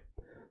being met.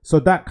 So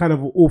that kind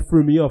of all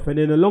threw me off. And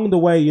then along the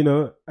way,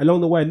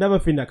 another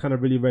thing that kind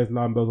of really raised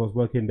alarm bells while I was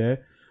working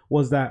there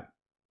was that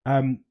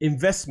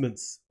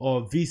investments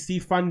or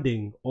VC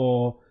funding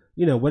or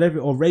whatever,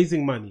 or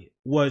raising money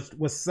was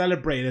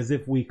celebrated as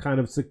if we kind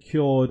of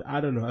secured,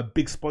 I don't know, a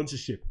big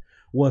sponsorship.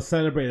 Was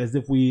celebrated as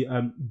if we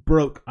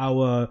broke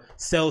our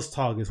sales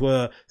targets.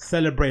 Were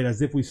celebrated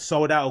as if we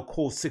sold out a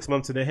course 6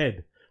 months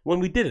ahead, when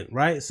we didn't,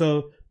 right?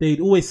 So they'd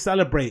always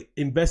celebrate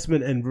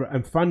investment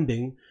and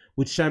funding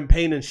with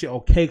champagne and shit,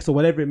 or cakes, or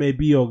whatever it may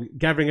be, or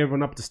gathering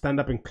everyone up to stand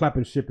up and clap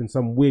and shit in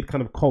some weird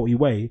kind of culty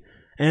way.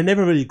 And I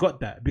never really got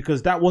that,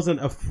 because that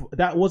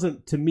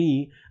wasn't to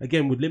me,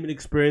 again, with limited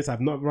experience. I've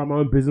not run my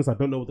own business. I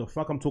don't know what the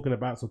fuck I'm talking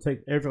about. So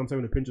take everything I'm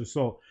saying with a pinch of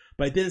salt.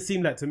 But it didn't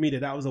seem like to me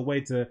that was a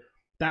way to,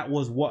 that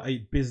was what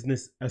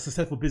a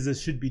successful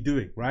business should be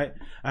doing, right?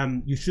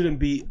 You shouldn't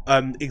be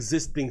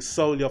existing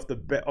solely off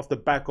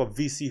the back of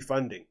VC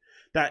funding.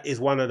 That is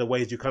one of the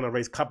ways you kind of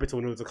raise capital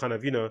in order to kind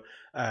of, in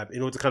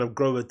order to kind of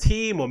grow a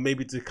team, or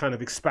maybe to kind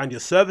of expand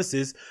your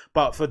services.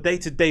 But for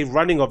day-to-day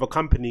running of a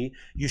company,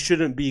 you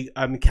shouldn't be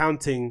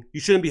you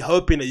shouldn't be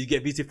hoping that you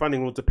get VC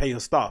funding in order to pay your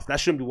staff. That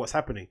shouldn't be what's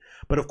happening.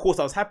 But of course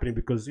that was happening,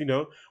 because,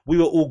 we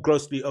were all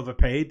grossly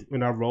overpaid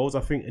in our roles.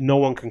 I think no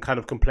one can kind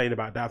of complain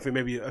about that. I think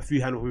maybe a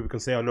few handful of people can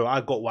say, oh no,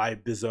 I got what I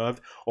deserved,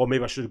 or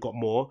maybe I should have got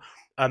more.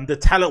 The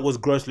talent was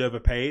grossly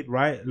overpaid,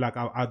 right? Like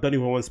I don't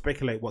even want to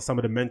speculate what some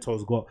of the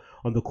mentors got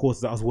on the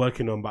courses that I was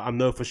working on, but I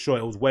know for sure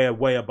it was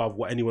way above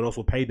what anyone else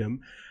would pay them.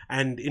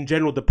 And in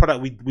general, the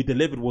product we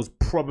delivered was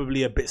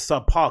probably a bit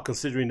subpar,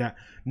 considering that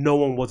no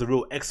one was a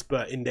real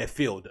expert in their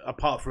field,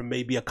 apart from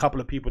maybe a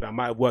couple of people that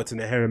might have worked in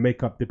the hair and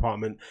makeup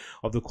department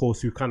of the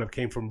course, who kind of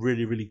came from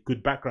really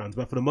good backgrounds.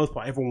 But for the most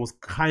part, everyone was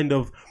kind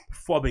of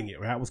fobbing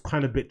it, right? It was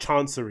kind of a bit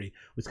chancery.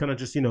 It was kind of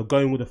just,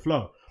 going with the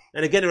flow.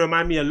 And again, it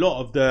reminded me a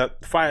lot of the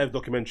Fyre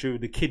documentary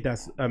with the kid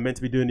that's meant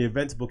to be doing the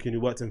events booking, who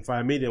worked in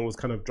Fyre Media and was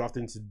kind of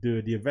drafted to do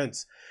the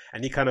events.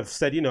 And he kind of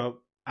said,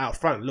 out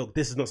front, look,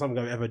 this is not something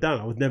I've ever done.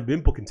 I was never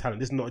been booking talent.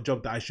 This is not a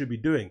job that I should be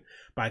doing.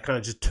 But I kind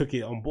of just took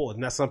it on board.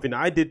 And that's something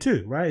that I did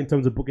too, right? In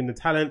terms of booking the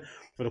talent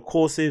for the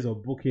courses, or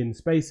booking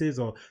spaces,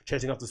 or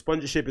chasing after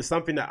sponsorship. It's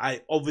something that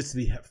I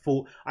obviously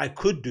thought I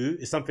could do.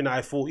 It's something that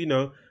I thought,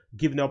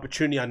 given the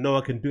opportunity, I know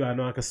I can do it. I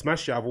know I can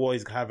smash it. I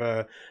always have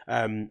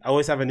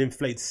an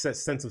inflated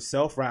sense of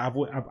self, right?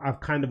 I've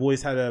kind of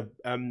always had a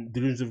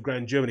delusions of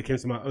grandeur when it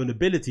comes to my own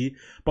ability.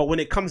 But when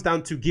it comes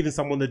down to giving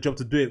someone the job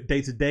to do it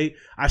day to day,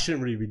 I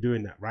shouldn't really be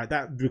doing that, right?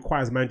 That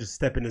requires managers to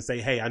step in and say,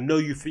 hey, I know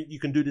you think you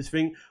can do this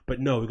thing, but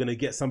no, we're going to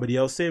get somebody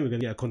else in. We're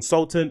going to get a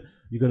consultant.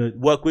 You're going to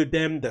work with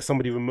them. That's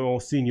somebody with more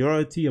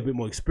seniority, a bit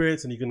more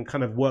experience, and you can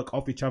kind of work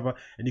off each other,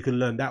 and you can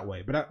learn that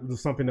way. But that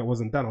was something that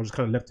wasn't done. I was just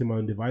kind of left to my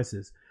own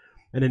devices.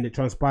 And then it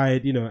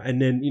transpired, and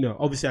then,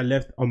 obviously I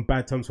left on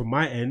bad terms from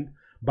my end,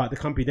 but the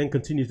company then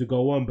continues to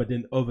go on. But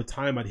then over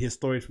time, I'd hear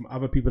stories from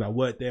other people that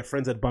worked there,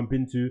 friends I'd bump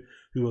into,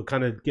 who were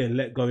kind of getting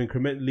let go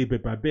incrementally,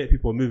 bit by bit.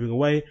 People were moving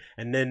away.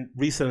 And then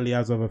recently,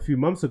 as of a few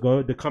months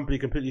ago, the company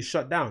completely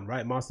shut down,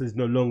 right? Master is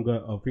no longer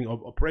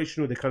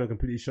operational. They kind of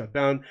completely shut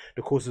down.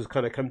 The courses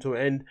kind of come to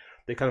an end.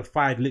 They kind of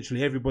fired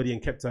literally everybody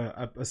and kept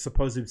a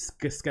supposed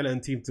skeleton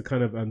team to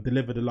kind of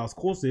deliver the last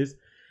courses.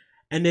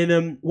 And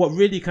then what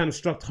really kind of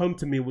struck home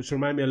to me, which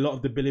reminded me a lot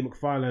of the Billy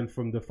McFarland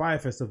from the Fyre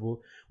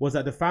Festival, was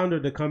that the founder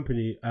of the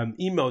company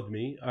emailed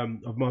me,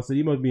 and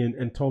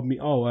told me,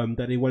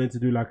 that they wanted to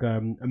do like a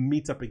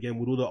meetup again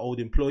with all the old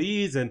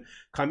employees and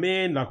come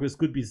in, like, it's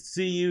good to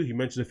see you. He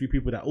mentioned a few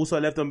people that also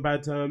left on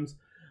bad terms,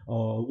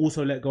 or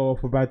also let go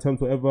for bad terms,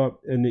 whatever,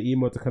 in the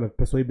email to kind of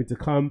persuade me to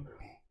come.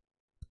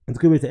 It's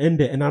a good way to end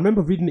it. And I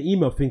remember reading the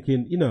email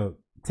thinking,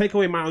 take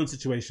away my own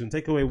situation,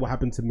 take away what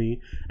happened to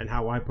me and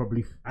how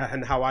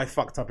I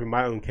fucked up in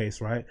my own case,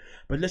 right?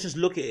 But let's just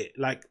look at it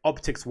like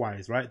optics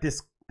wise, right?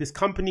 This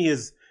company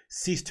has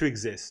ceased to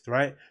exist,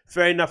 right?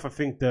 Fair enough. I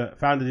think the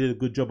founder did a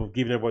good job of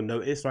giving everyone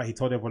notice, right? He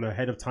told everyone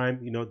ahead of time,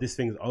 this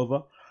thing's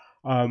over.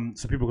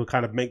 So people could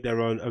kind of make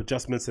their own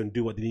adjustments and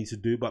do what they need to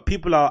do. But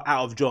people are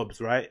out of jobs,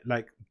 right?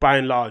 Like by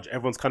and large,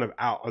 everyone's kind of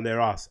out on their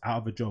ass,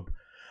 out of a job.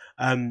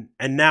 And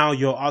now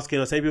you're asking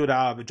the same people that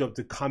are out of a job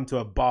to come to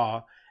a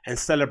bar and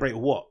celebrate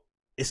what?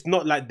 It's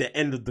not like they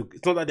ended the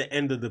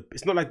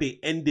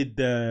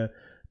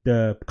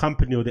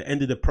company, or they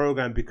ended the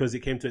program because it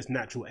came to its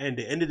natural end.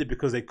 They ended it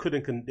because they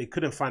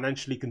couldn't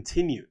financially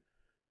continue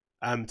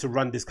to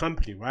run this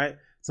company, right?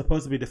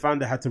 Supposedly the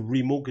founder had to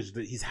remortgage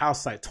his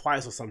house like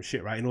twice or some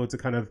shit, right, in order to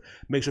kind of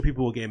make sure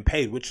people were getting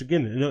paid, which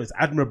again, is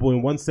admirable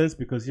in one sense,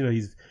 because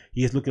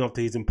he is looking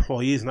after his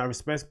employees in that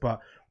respect. But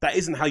that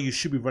isn't how you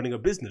should be running a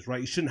business,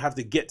 right? You shouldn't have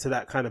to get to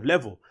that kind of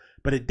level,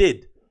 but it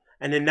did.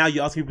 And then now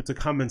you ask people to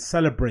come and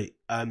celebrate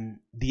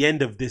the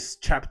end of this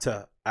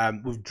chapter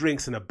with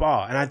drinks in a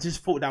bar. And I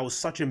just thought that was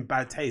such in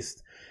bad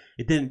taste.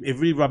 It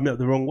really rubbed me up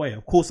the wrong way.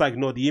 Of course, I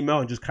ignored the email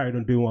and just carried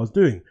on doing what I was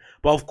doing.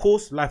 But of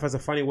course, life has a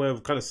funny way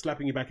of kind of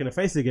slapping you back in the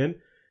face again.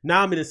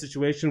 Now I'm in a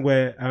situation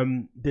where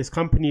this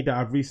company that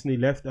I've recently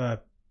left,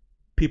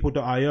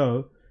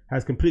 People.io,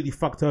 has completely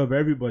fucked over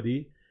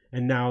everybody.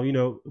 And now,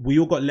 we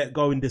all got let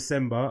go in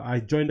December. I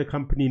joined the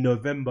company in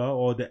November,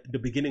 or the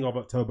beginning of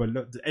October,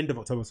 the end of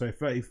October, sorry,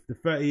 the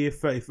 30th,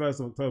 31st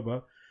of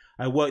October.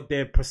 I worked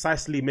there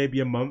precisely maybe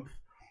a month.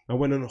 I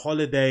went on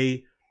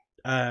holiday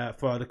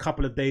for a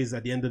couple of days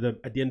at the end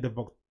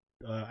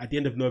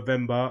of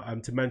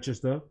November to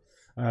Manchester.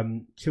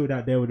 Chilled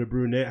out there with a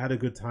brunette, had a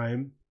good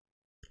time.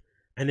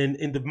 And then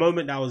in the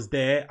moment I was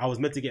there, I was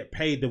meant to get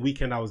paid the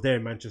weekend I was there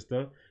in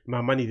Manchester.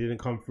 My money didn't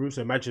come through.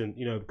 So imagine,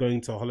 you know,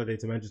 going to a holiday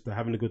to Manchester,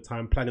 having a good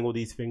time, planning all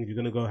these things. You're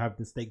going to go have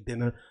the steak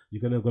dinner.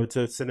 You're going to go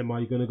to a cinema.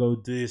 You're going to go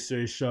do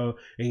this show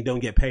and you don't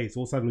get paid.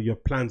 So all of a sudden your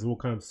plans are all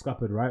kind of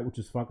scuppered, right? Which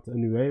is fucked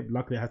anyway.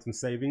 Luckily I had some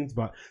savings,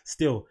 but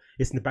still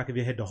it's in the back of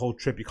your head the whole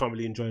trip. You can't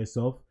really enjoy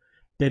yourself.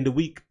 Then the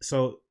week,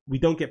 so we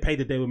don't get paid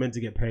the day we're meant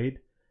to get paid.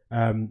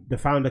 The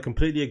founder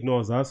completely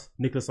ignores us.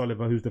 Nicholas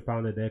Oliver, who's the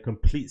founder there, a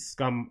complete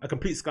scumbag, a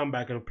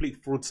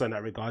complete fraudster in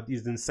that regard.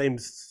 He's in the same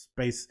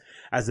space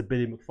as the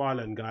Billy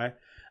McFarlane guy.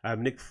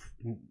 Nick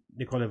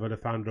Oliver, the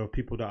founder of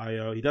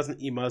People.io, he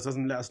doesn't email us,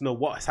 doesn't let us know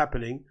what's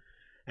happening,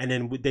 and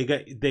then they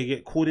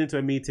get called into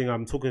a meeting.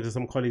 I'm talking to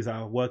some colleagues that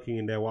are working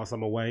in there whilst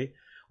I'm away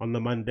on the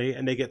Monday,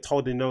 and they get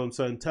told in no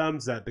uncertain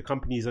terms that the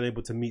company is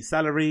unable to meet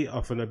salary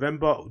for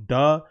November,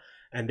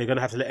 and they're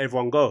gonna have to let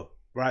everyone go.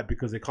 Right,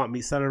 because they can't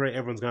meet salary,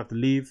 everyone's gonna have to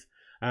leave,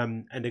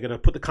 and they're gonna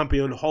put the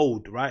company on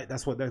hold. Right,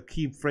 that's what the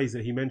key phrase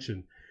that he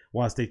mentioned,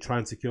 whilst they try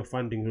and secure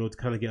funding in order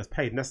to kind of get us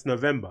paid. And that's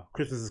November.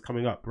 Christmas is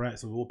coming up, right?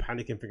 So we're all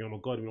panicking, thinking, "Oh my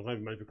God, we're not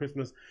having money for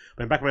Christmas."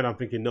 But in the back of my head, I'm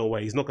thinking, "No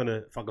way, he's not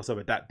gonna fuck us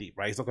over that deep,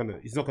 right? He's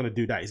not gonna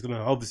do that. He's gonna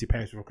obviously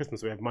pay us for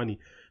Christmas, so we have money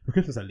for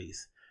Christmas at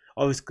least."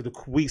 Obviously, the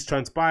weeks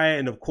transpire,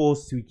 and of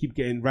course, we keep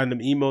getting random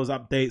emails,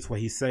 updates where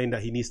he's saying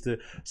that he needs to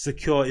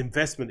secure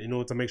investment in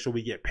order to make sure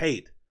we get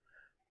paid.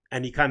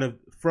 And he kind of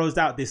throws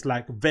out this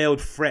like veiled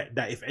threat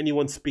that if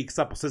anyone speaks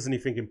up or says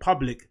anything in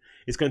public,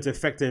 it's going to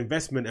affect the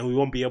investment and we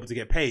won't be able to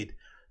get paid.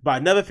 But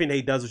another thing that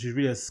he does, which is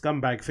really a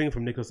scumbag thing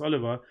from Nicholas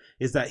Oliver,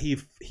 is that he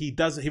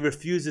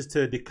refuses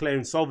to declare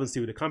insolvency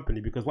with the company.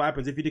 Because what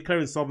happens if you declare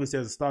insolvency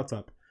as a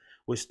startup,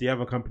 which the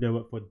other company I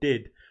work for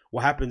did,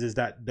 what happens is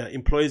that the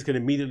employees can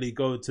immediately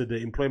go to the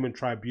employment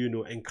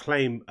tribunal and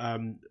claim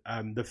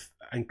the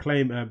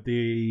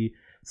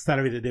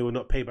salary that they were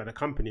not paid by the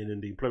company, and then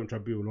the employment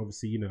tribunal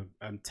obviously, you know,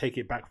 take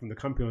it back from the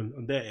company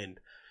on their end.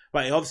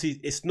 But obviously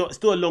it's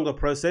still a longer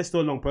process,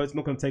 still a long process. It's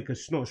not going to take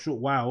not a short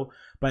while,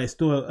 but it's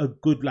still a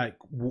good like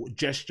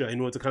gesture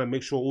in order to kind of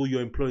make sure all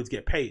your employees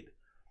get paid.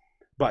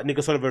 But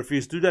Nicholas Oliver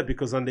refused to do that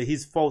because under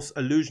his false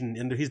illusion,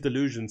 under his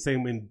delusion,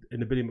 same in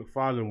the Billy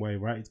McFarlane way,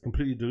 right? It's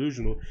completely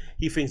delusional.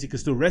 He thinks he can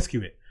still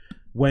rescue it.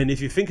 When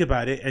if you think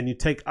about it and you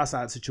take us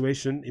out of the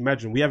situation,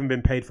 imagine we haven't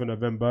been paid for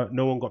November,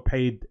 no one got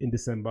paid in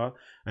December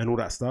and all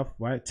that stuff,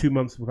 right? 2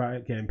 months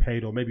without getting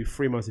paid, or maybe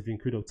 3 months if you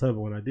include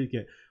October when I did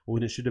get, or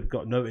when it should have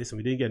got notice and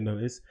we didn't get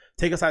notice.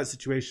 Take us out of the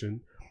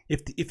situation.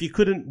 If you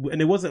couldn't, and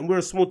it wasn't, we're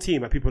a small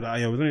team at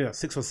People.io, it was only like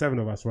 6 or 7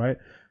 of us, right?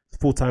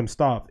 Full-time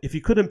staff. If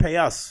you couldn't pay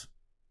us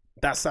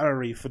that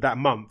salary for that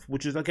month,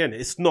 which is again,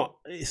 it's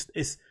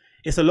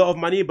a lot of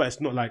money, but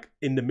it's not like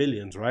in the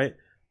millions, right?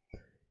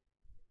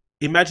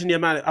 Imagine the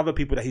amount of other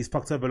people that he's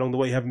fucked over along the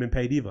way who haven't been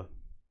paid either.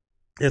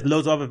 There's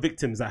loads of other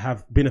victims that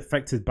have been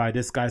affected by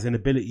this guy's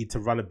inability to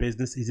run a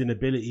business, his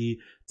inability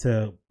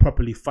to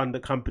properly fund the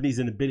company, his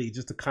inability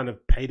just to kind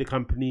of pay the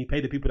company, pay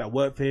the people that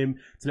work for him,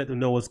 to let them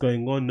know what's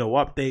going on, no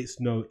updates,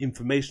 no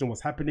information on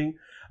what's happening.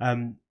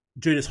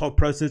 During this whole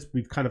process,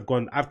 I've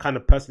kind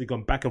of personally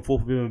gone back and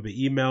forth with him over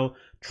email,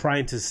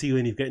 trying to see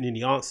when he's getting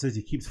any answers.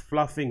 He keeps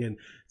fluffing and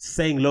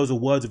saying loads of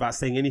words without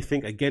saying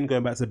anything. Again,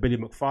 going back to the Billy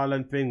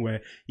McFarlane thing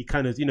where he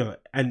kind of, you know,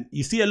 and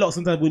you see a lot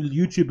sometimes with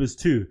YouTubers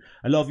too.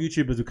 A lot of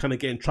YouTubers who kind of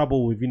get in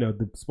trouble with, you know,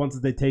 the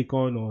sponsors they take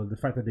on or the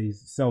fact that they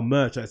sell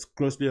merch that's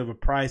grossly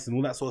overpriced and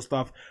all that sort of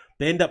stuff.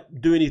 They end up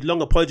doing these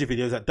long apology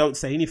videos that don't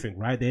say anything,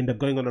 right? They end up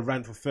going on a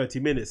rant for 30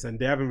 minutes and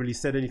they haven't really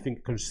said anything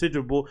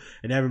considerable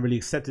and they haven't really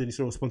accepted any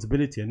sort of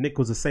responsibility. And Nick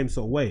was the same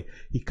sort of way.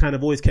 He kind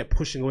of always kept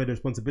pushing away the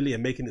responsibility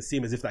and making it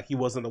seem as if like he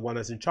wasn't the one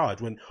that's in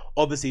charge, when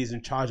obviously he's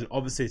in charge and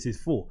obviously it's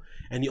his fault.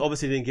 And he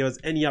obviously didn't give us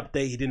any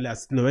update. He didn't let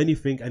us know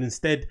anything. And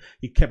instead,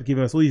 he kept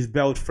giving us all these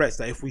veiled threats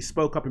that if we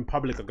spoke up in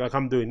public, like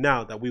I'm doing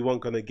now, that we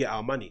weren't going to get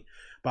our money.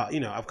 But, you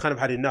know, I've kind of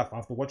had enough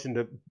after watching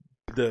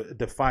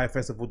the Fyre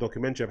Festival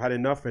documentary. I've had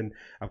enough, and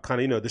I've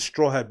kind of, you know, the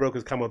straw hat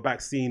brokers come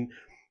back, seen,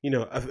 you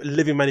know, a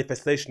living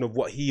manifestation of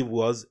what he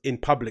was in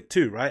public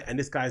too, right? And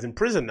this guy's in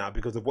prison now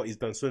because of what he's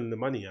done, swindling the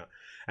money out.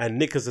 And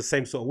Nick is the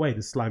same sort of way,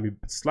 the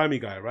slimy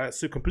guy, right?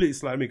 So completely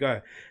slimy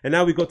guy. And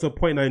now we got to a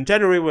point now in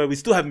January where we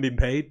still haven't been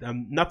paid.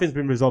 Nothing's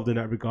been resolved in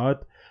that regard.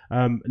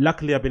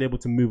 Luckily, I've been able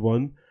to move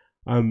on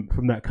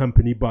from that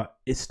company, but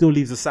it still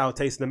leaves a sour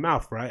taste in the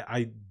mouth,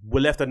 right? We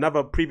left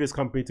another previous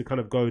company to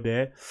kind of go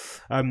there.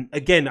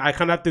 Again, I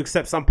kind of have to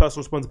accept some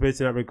personal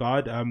responsibility in that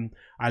regard.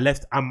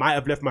 I might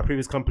have left my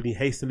previous company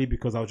hastily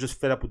because I was just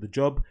fed up with the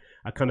job.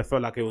 I kind of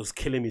felt like it was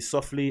killing me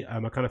softly. I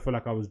kind of felt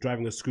like I was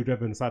driving a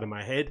screwdriver inside of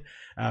my head.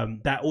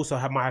 That also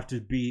might have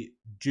to be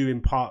due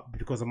in part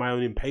because of my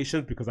own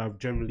impatience, because I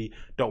generally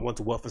don't want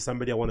to work for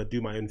somebody. I want to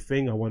do my own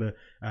thing. I want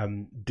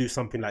to do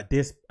something like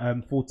this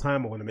full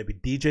time. I want to maybe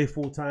DJ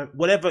full time,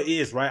 whatever it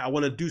is, right? I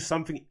want to do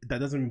something that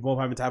doesn't involve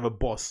having to have a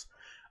boss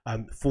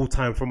full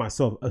time for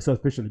myself,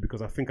 self-sufficiently,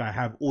 because I think I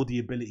have all the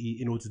ability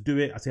in order to do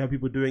it. I see how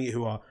people doing it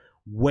who are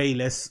way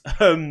less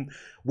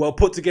well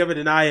put together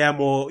than I am,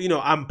 or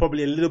I'm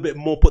probably a little bit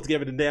more put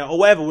together than they are, or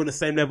whatever. We're on the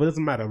same level. It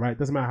doesn't matter, right? It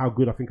doesn't matter how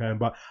good I think I am,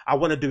 but I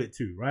want to do it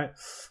too, right?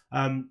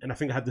 And I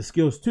think I had the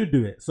skills to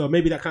do it. So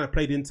maybe that kind of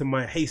played into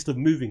my haste of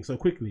moving so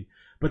quickly.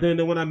 But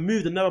then when I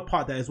moved, another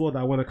part that as well that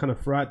I want to kind of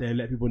throw out there and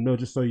let people know,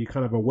 just so you're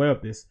kind of aware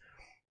of this: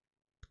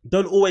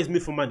 don't always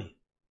move for money.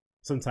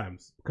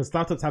 Sometimes, because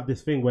startups have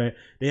this thing where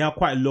they are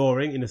quite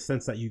alluring in the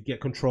sense that you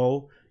get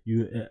control,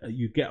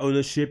 you get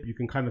ownership, you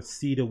can kind of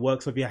see the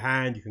works of your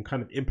hand, you can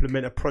kind of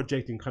implement a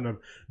project and kind of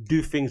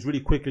do things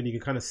really quickly, and you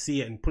can kind of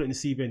see it and put it in the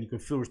CV, and you can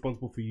feel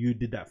responsible for you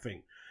did that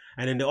thing.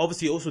 And then they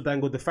obviously also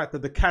dangled the fact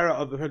that the carrot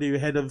of the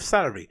head of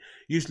salary.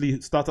 Usually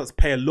startups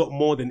pay a lot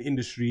more than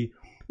industry,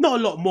 not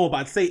a lot more, but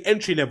I'd say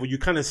entry level, you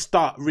kind of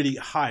start really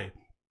high.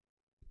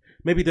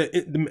 Maybe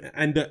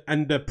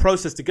the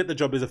process to get the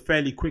job is a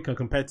fairly quicker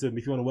compared to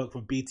if you want to work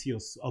for BT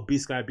or B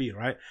Sky B,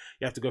 right?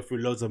 You have to go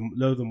through loads of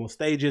more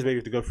stages. Maybe you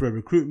have to go through a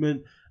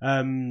recruitment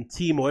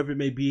team or whatever it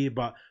may be.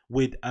 But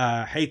with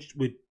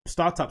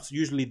startups,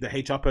 usually the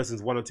HR person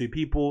is 1 or 2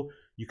 people.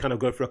 You kind of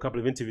go through a couple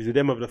of interviews with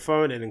them over the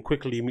phone, and then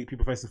quickly you meet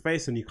people face to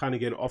face, and you kind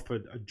of get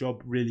offered a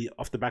job really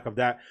off the back of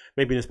that.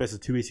 Maybe in a space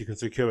of 2 weeks, you can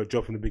secure a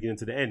job from the beginning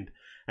to the end.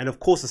 And of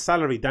course, the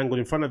salary dangled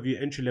in front of you,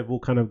 entry level,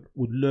 kind of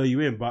would lure you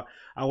in. But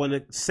I want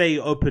to say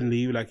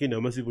openly, like,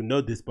 most people know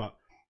this, but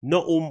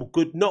not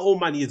all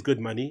money is good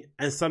money,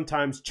 and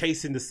sometimes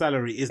chasing the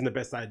salary isn't the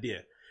best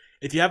idea.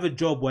 If you have a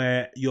job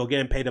where you're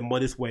getting paid a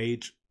modest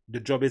wage,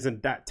 the job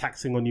isn't that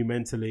taxing on you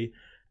mentally,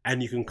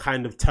 and you can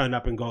kind of turn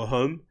up and go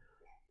home,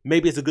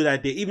 maybe it's a good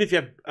idea. Even if you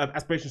have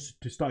aspirations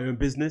to start your own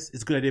business,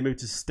 it's a good idea maybe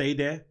to stay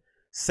there,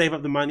 save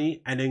up the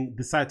money, and then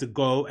decide to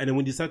go. And then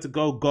when you decide to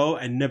go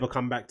and never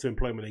come back to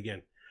employment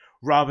again.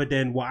 Rather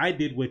than what I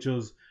did, which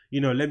was,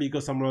 let me go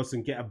somewhere else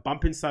and get a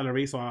bump in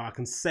salary so I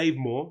can save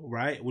more,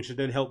 right? Which would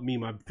then help me,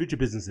 my future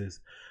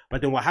businesses.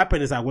 But then what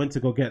happened is I went to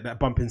go get that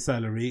bump in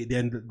salary.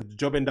 Then the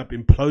job ended up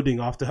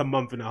imploding after a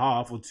month and a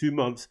half or 2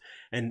 months.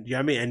 And you know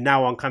what I mean? And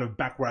now I'm kind of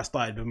back where I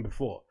started even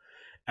before.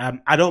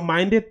 I don't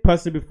mind it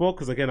personally before,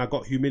 because again, I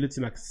got humility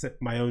and I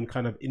accept my own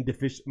kind of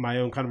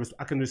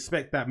I can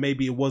respect that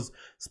maybe it was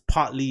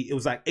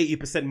like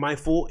 80% my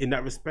fault in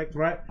that respect,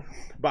 right?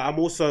 But I'm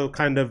also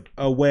kind of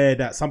aware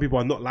that some people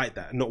are not like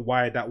that, not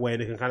wired that way,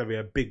 and it can kind of be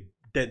a big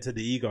dent to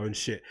the ego and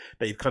shit,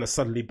 that you've kind of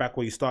suddenly back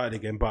where you started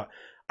again. But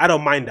I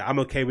don't mind that. I'm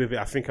okay with it.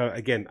 I think,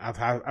 again, I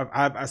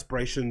have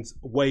aspirations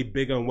way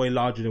bigger and way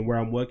larger than where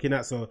I'm working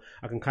at, so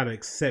I can kind of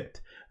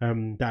accept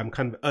that I'm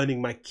kind of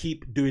earning my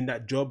keep doing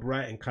that job,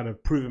 right, and kind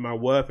of proving my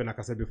worth. And like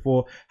I said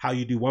before, how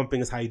you do one thing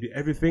is how you do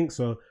everything,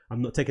 so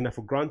I'm not taking that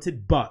for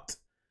granted. But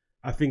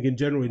I think in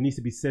general it needs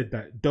to be said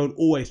that don't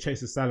always chase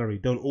the salary,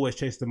 don't always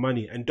chase the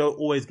money, and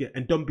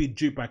don't be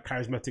duped by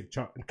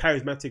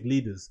charismatic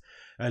leaders,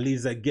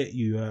 leaders that get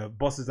you,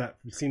 bosses that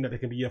seem that they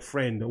can be your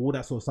friend, all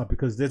that sort of stuff,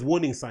 because there's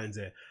warning signs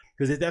there.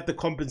 Because if they have to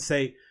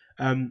compensate,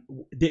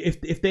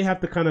 if they have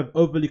to kind of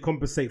overly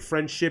compensate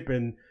friendship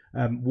and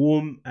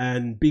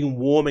being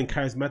warm and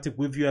charismatic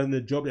with you in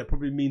the job, that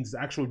probably means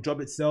the actual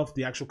job itself,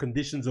 the actual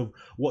conditions of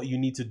what you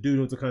need to do in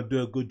order to kind of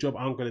do a good job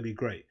aren't going to be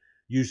great.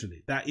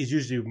 Usually, that is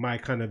usually my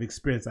kind of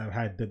experience I've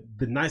had.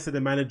 The nicer the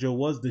manager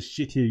was, the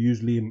shittier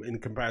usually in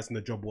comparison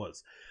the job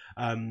was.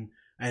 And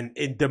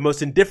the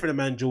most indifferent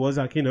the manager was,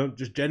 like,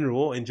 just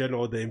in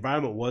general, the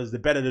environment was, the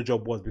better the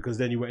job was, because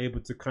then you were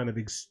able to kind of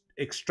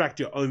extract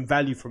your own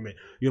value from it.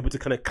 You're able to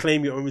kind of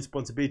claim your own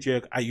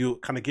responsibility. You're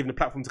kind of given a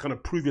platform to kind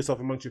of prove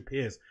yourself amongst your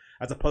peers,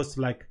 as opposed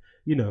to, like,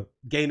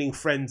 gaining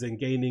friends and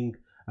gaining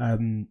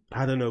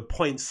I don't know,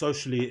 points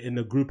socially in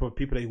a group of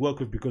people that you work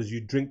with because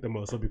you drink the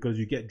most or because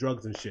you get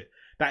drugs and shit.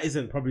 That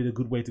isn't probably the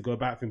good way to go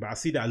about things, but I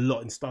see that a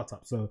lot in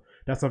startups. So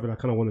that's something I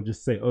kind of want to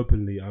just say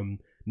openly.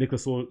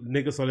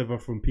 Nicholas Oliver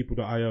from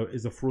People.io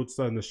is a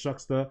fraudster and a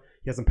shuckster.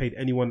 He hasn't paid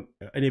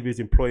any of his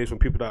employees from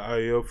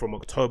People.io from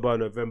October,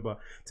 November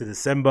to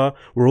December.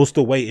 We're all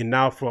still waiting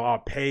now for our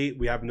pay.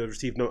 We haven't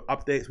received no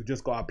updates. We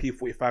just got our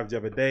P45 the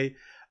other day,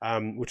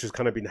 which has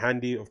kind of been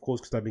handy, of course,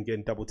 because I've been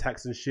getting double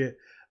tax and shit.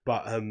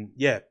 But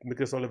yeah,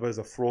 Nicholas Oliver is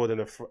a fraud and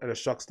a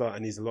shuckster,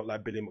 and he's a lot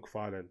like Billy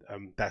McFarland.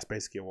 That's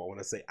basically what I want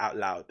to say out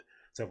loud,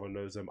 so everyone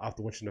knows.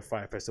 After watching the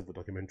Fyre Festival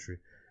documentary,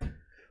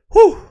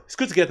 whew, it's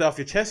good to get that off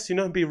your chest,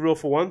 and be real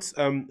for once,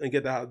 and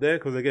get that out there.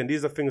 Because again,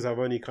 these are things I've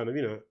only kind of,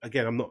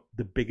 again, I'm not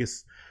the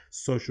biggest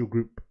social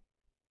group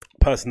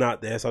person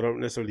out there, so I don't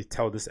necessarily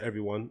tell this to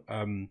everyone.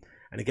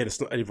 And again,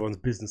 it's not everyone's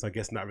business, I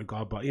guess, in that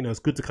regard. But, it's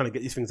good to kind of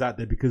get these things out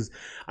there because,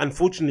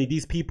 unfortunately,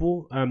 these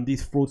people,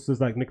 these fraudsters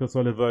like Nicholas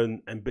Oliver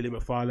and Billy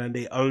McFarland,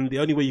 the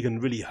only way you can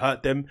really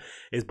hurt them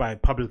is by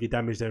publicly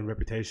damage their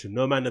reputation.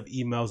 No amount of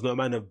emails, no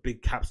amount of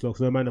big caps locks,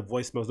 no amount of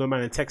voicemails, no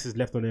amount of texts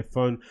left on their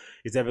phone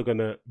is ever going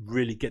to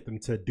really get them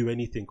to do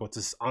anything or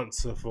to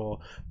answer for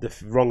the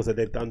wrongs that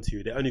they've done to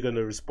you. They're only going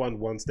to respond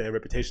once their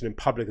reputation in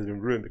public has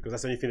been ruined, because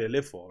that's the only thing they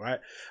live for,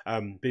 right?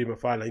 Billy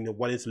McFarland,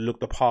 wanting to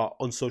look the part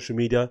on social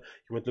media.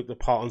 He went to look the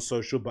part on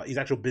social, but his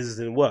actual business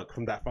didn't work.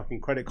 From that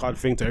fucking credit card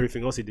thing to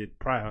everything else he did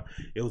prior,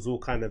 it was all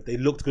kind of, they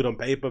looked good on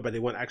paper, but they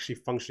weren't actually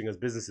functioning as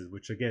businesses,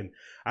 which again,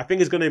 I think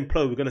is going to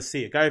implode. We're going to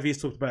see it. Gary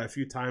Vee's talked about it a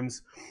few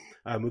times.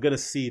 We're going to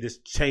see this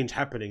change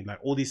happening. Like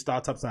all these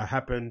startups that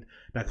happened,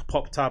 that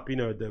popped up, you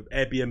know, the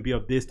Airbnb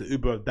of this, the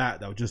Uber of that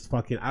were just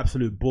fucking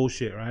absolute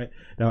bullshit, right?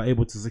 They were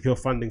able to secure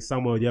funding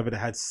somewhere or the other. They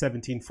had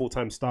 17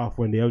 full-time staff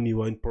when they only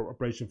were in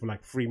operation for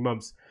like 3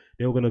 months.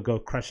 They were going to go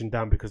crashing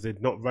down because they're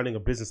not running a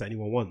business that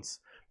anyone wants.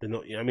 They're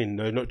not, you know what I mean,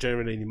 they're not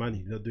generating any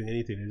money. They're not doing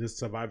anything. They're just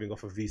surviving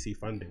off of VC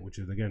funding, which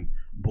is, again,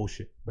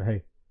 bullshit. But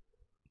hey,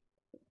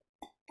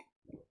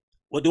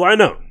 what do I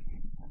know?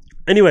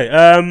 Anyway,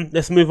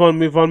 let's move on.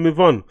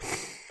 Moving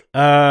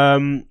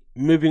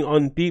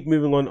on deep,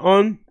 moving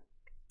on.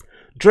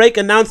 Drake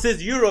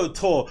announces Euro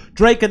tour.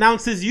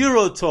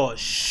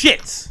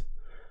 Shit.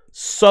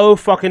 So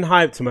fucking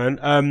hyped,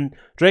 man.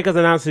 Drake has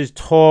announced his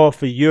tour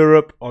for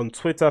Europe on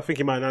Twitter. I think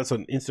he might announce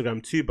on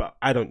Instagram too, but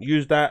I don't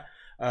use that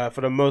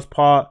for the most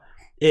part.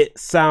 It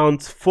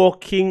sounds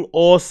fucking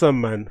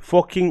awesome, man.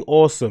 Fucking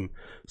awesome.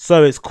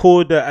 So it's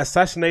called the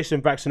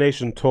Assassination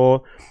Vaccination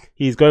Tour.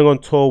 He's going on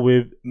tour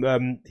with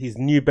his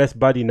new best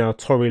buddy now,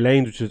 Tory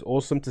Lanez, which is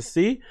awesome to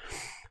see.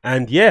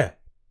 And yeah,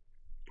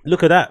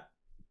 look at that.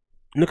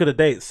 Look at the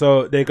dates.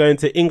 So they're going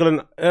to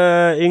England,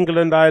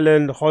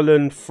 Ireland,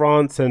 Holland,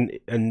 France,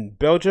 and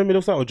Belgium, it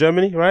looks like, or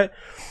Germany, right?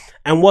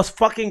 And what's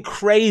fucking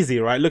crazy,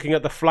 right, looking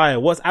at the flyer,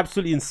 what's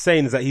absolutely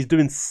insane is that he's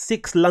doing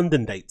 6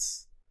 London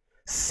dates.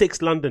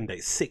 6 London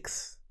dates.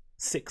 6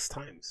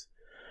 times.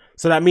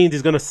 So that means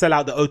he's going to sell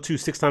out the O2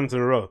 6 times in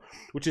a row,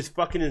 which is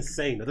fucking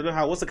insane. I don't know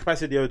how, what's the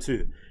capacity of the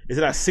O2? Is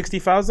it like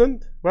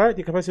 60,000, right?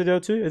 The capacity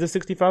of the O2? Is it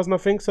 60,000, I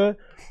think so?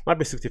 Might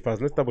be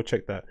 60,000. Let's double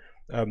check that.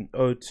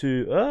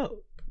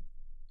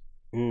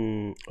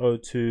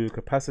 O2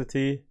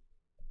 capacity.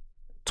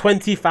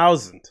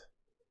 20,000.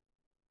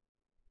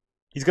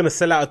 He's going to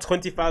sell out a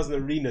 20,000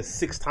 arena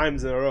 6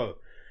 times in a row.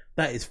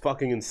 That is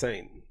fucking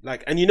insane.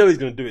 Like, and you know he's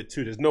going to do it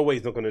too. There's no way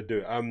he's not going to do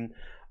it.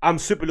 I'm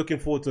super looking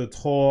forward to the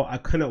tour. I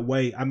cannot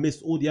wait. I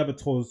missed all the other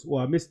tours.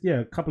 Well, I missed,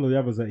 a couple of the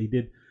others that he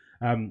did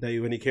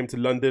when he came to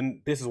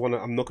London. This is one that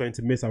I'm not going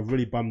to miss. I'm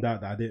really bummed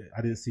out that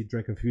I didn't see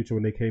Drake and Future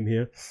when they came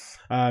here.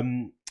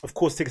 Of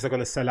course, tickets are going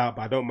to sell out,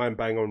 but I don't mind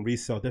buying on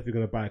resale. Definitely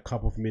going to buy a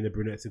couple for me and the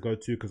brunette to go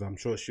to because I'm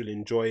sure she'll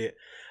enjoy it.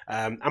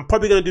 I'm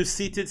probably going to do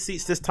seated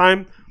seats this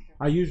time.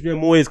 I usually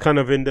am always kind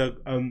of in the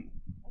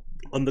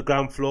on the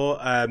ground floor.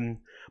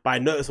 But I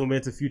noticed when we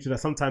went to Future that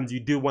sometimes you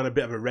do want a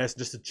bit of a rest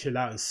just to chill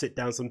out and sit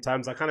down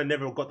sometimes. I kind of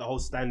never got the whole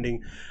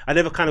standing. I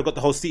never kind of got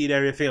the whole seated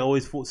area thing. I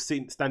always thought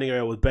standing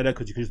area was better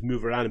because you can just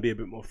move around and be a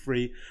bit more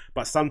free.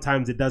 But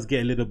sometimes it does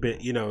get a little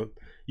bit, you know,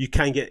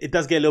 it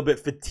does get a little bit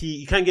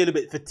fatigued. You can get a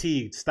little bit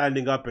fatigued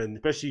standing up, and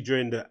especially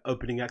during the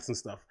opening acts and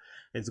stuff.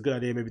 It's a good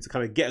idea maybe to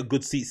kind of get a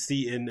good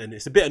seating, and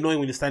it's a bit annoying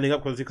when you're standing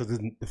up because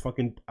the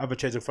fucking other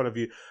chairs in front of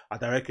you are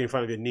directly in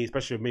front of your knees,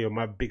 especially with me with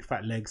my big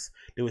fat legs.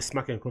 They were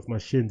smacking across my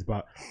shins,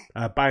 but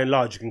by and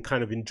large you can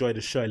kind of enjoy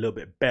the show a little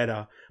bit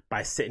better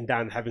by sitting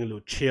down, having a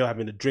little chill,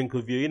 having a drink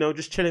with you, you know,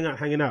 just chilling out,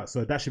 hanging out.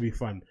 So that should be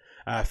fun.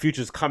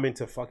 Future's coming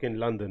to fucking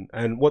London.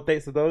 And what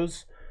dates are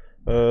those?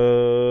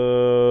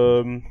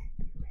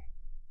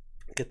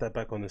 Get that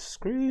back on the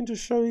screen to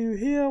show you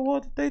here.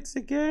 What dates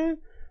again?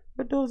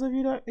 For those of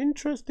you that are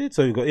interested.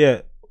 So you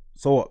got,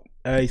 so what?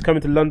 He's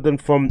coming to London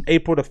from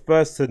April the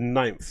 1st to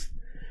 9th,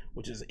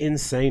 which is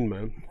insane,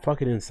 man.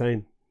 Fucking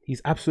insane.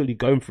 He's absolutely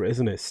going for it,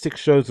 isn't it? 6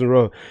 shows in a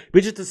row.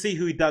 But just to see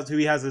who he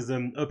has as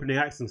opening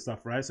acts and stuff,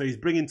 right? So he's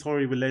bringing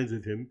Tory Lanez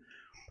with him.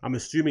 I'm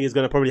assuming he's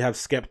going to probably have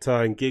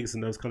Skepta and Giggs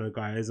and those kind of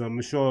guys.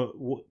 I'm sure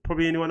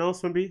probably anyone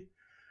else maybe.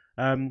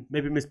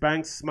 Maybe Miss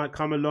Banks might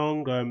come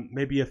along.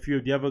 Maybe a few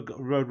of the other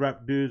road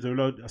rap dudes, or a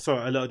lot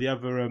of the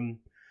other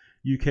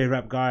UK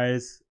rap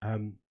guys.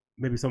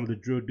 Maybe some of the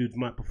drill dudes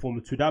might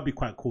perform too. That'd be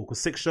quite cool because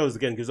 6 shows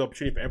again gives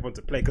opportunity for everyone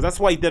to play. Because that's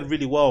why he did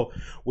really well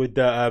with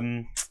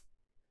the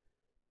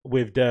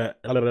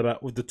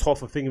tour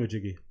for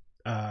Thingamajiggy.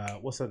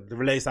 What's that? The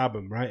latest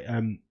album, right?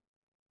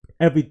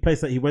 Every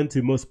place that he went to,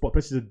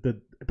 especially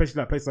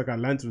like places like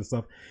Atlanta and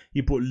stuff,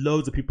 he brought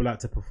loads of people out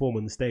to perform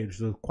on the stage, which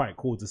was quite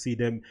cool to see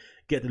them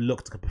get the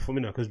look to perform,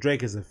 you know, because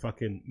Drake is a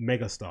fucking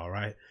mega star,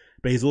 right?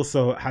 But he's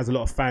also has a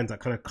lot of fans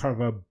that kind of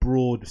cover a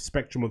broad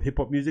spectrum of hip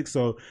hop music.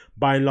 So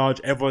by and large,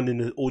 everyone in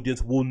the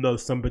audience will know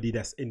somebody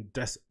that's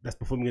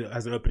performing it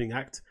as an opening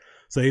act.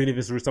 So even if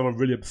it's someone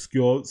really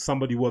obscure,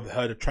 somebody will have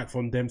heard a track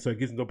from them. So it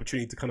gives them the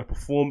opportunity to kind of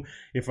perform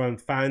in front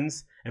of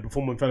fans and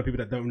perform in front of people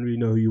that don't really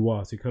know who you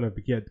are. So you kind of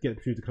get the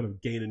opportunity to kind of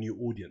gain a new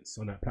audience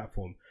on that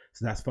platform.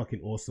 So that's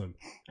fucking awesome.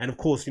 And of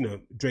course, you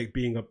know, Drake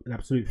being an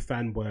absolute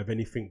fanboy of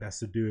anything that's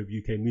to do with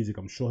UK music,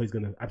 I'm sure he's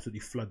going to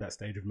absolutely flood that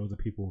stage with loads of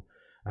people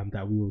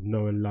that we will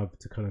know and love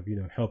to kind of, you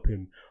know, help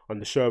him on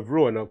the show of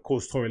Raw. And of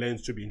course, Tory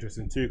Lanez should be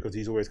interesting too because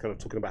he's always kind of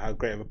talking about how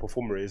great of a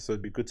performer he is. So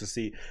it'd be good to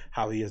see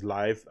how he is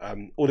live.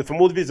 From all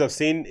the videos I've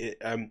seen,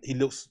 he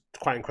looks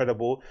quite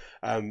incredible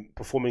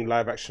performing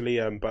live actually.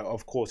 But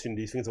of course, you know,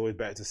 these things are always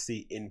better to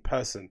see in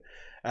person.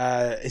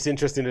 It's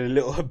interesting, a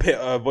little bit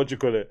of what do you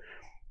call it?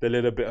 the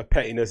little bit of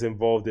pettiness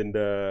involved in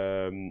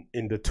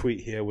the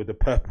tweet here with the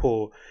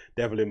purple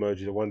devil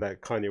emoji, the one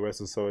that Kanye West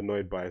was so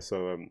annoyed by.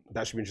 So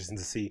that should be interesting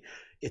to see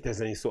if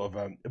there's any sort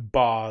of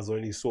bars or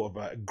any sort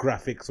of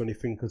graphics or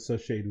anything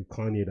associated with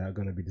Kanye that are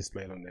going to be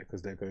displayed on there,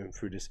 because they're going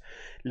through this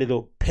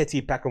little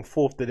petty back and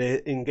forth that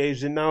they're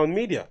engaged in now in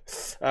media.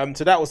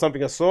 So that was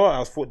something I saw.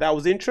 I thought that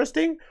was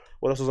interesting.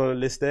 What else was on the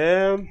list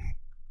there?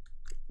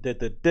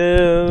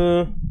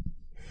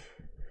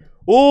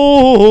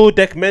 Oh,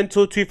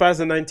 Dekmantel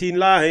 2019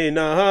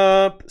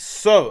 lineup.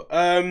 So,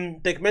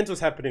 Dekmantel's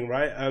happening,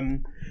 right?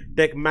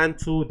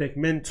 Dekmantel,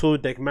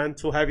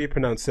 how do you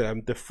pronounce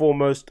it? The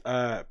foremost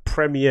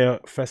premier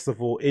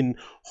festival in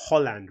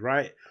Holland,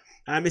 right?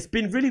 It's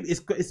been really,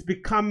 it's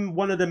become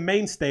one of the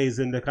mainstays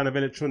in the kind of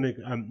electronic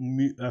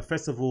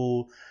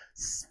festival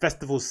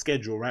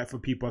schedule, right, for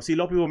people. I've seen a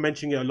lot of people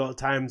mentioning it a lot of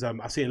times.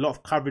 I've seen a lot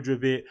of coverage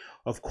of it.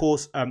 Of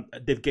course,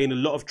 they've gained a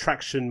lot of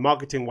traction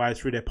marketing wise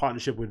through their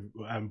partnership with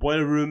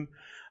Boiler Room.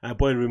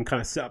 Boiler Room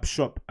kind of set up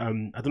shop. I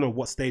don't know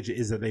what stage it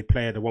is that they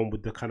play, the one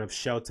with the kind of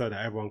shelter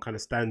that everyone kind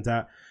of stands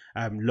at.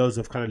 Loads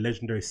of kind of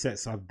legendary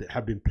sets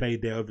have been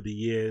played there over the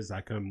years,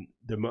 like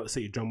the Motor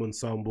City Drum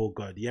Ensemble,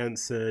 God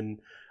Jansen,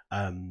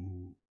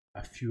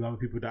 a few other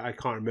people that I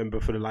can't remember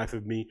for the life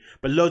of me,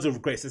 but loads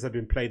of great sets have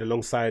been played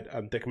alongside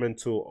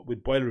Dekmantel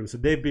with Boiler Room. So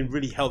they've been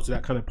really helped with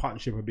that kind of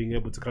partnership of being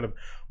able to kind of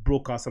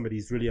broadcast some of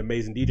these really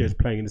amazing DJs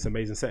playing in this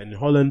amazing setting in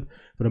Holland.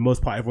 For the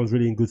most part, everyone's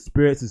really in good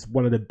spirits. It's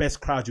one of the best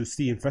crowds you'll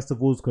see in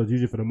festivals, because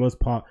usually for the most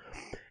part,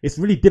 it's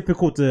really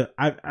difficult to,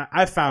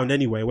 I found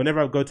anyway, whenever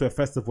I go to a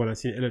festival and I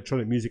see an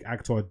electronic music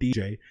act or a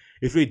DJ,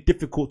 it's really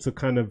difficult to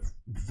kind of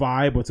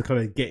vibe or to kind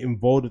of get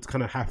involved or to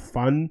kind of have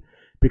fun,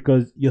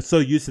 because you're so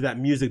used to that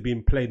music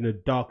being played in a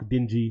dark,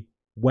 dingy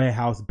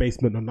warehouse,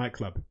 basement, or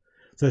nightclub.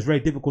 So it's very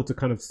difficult to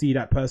kind of see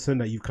that person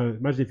that you kind of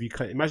imagine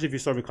if you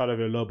saw Ricardo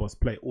Villalobos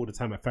play all the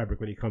time at Fabric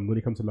when he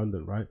comes to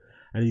London, right?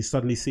 And you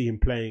suddenly see him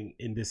playing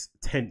in this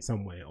tent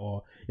somewhere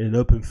or in an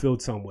open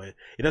field somewhere.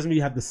 It doesn't really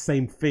have the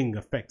same thing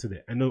effect to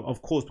it. And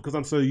of course, because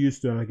I'm so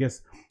used to, and I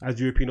guess as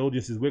European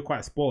audiences, we're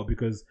quite spoiled,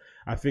 because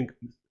I think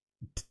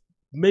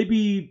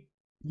maybe,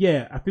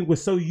 yeah, I think we're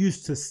so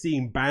used to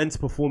seeing bands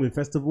perform in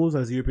festivals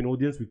as a European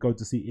audience. We go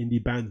to see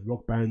indie bands,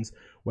 rock bands,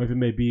 whatever it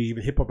may be,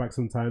 even hip hop acts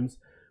sometimes.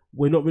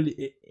 We're not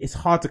really, it's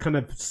hard to kind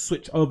of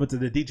switch over to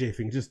the DJ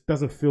thing. It just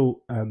doesn't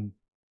feel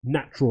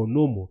natural or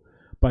normal.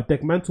 But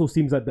Dekmantel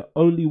seems like the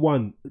only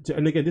one,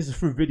 and again, this is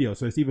through video,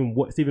 so it's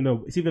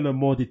even a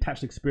more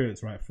detached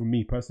experience, right, for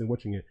me personally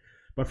watching it.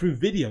 But through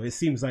video, it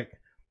seems like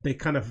they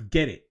kind of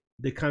get it.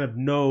 They kind of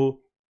know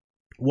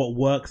what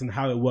works and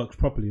how it works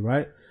properly,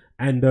 right?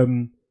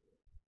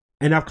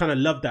 And I've kind of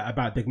loved that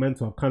about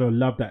Dekmantel. I've kind of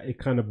loved that it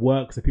kind of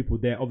works. The people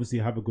there obviously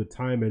have a good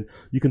time, and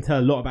you can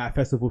tell a lot about a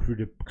festival through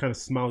the kind of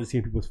smiles you see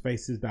in people's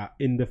faces that are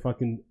in the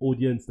fucking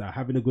audience, that are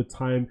having a good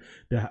time.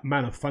 The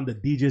amount of fun the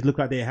DJs look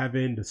like they're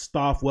having, the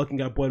staff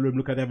working at Boiler Room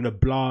look like they're having a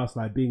blast,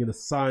 like being in the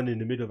sun in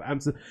the middle of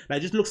Amsterdam. Like,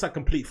 it just looks like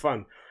complete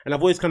fun. And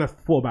I've always kind of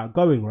thought about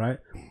going, right?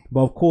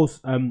 But of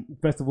course,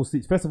 festival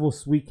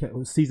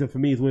weekend season for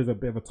me is always a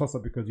bit of a toss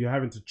up, because you're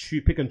having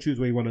to pick and choose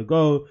where you want to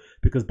go,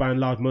 because by and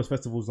large, most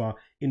festivals are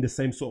in the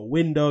same sort of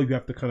window. You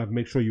have to kind of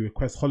make sure you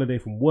request holiday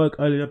from work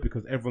early enough,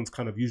 because everyone's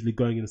kind of usually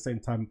going in the same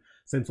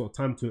sort of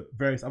time to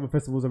various other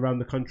festivals around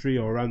the country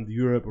or around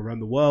Europe or around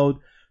the world.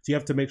 So you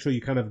have to make sure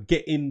you kind of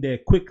get in there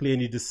quickly,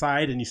 and you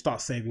decide and you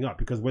start saving up,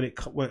 because when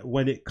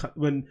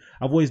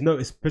I've always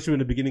noticed, especially in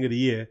the beginning of the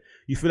year,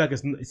 you feel like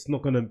it's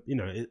not gonna,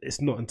 it's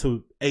not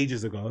until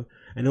ages ago,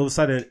 and all of a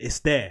sudden it's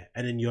there,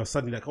 and then you're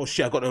suddenly like, oh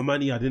shit, I got no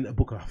money, I didn't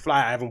book a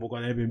flight, I haven't booked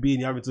an Airbnb, and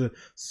you're having to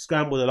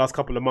scramble the last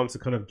couple of months to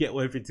kind of get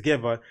everything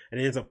together, and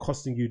it ends up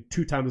costing you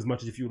 2 times as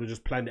much as if you would have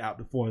just planned it out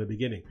before in the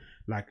beginning.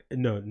 Like,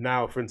 no,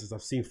 now for instance,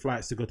 I've seen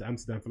flights to go to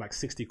Amsterdam for like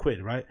 60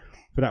 quid, right,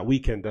 for that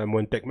weekend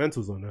when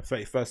Dekmantel's on, the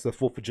 31st to the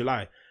 4th of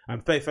July,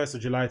 and 31st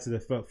of July to the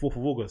 4th of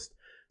August.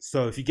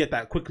 So if you get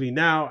that quickly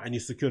now and you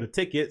secure the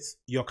tickets,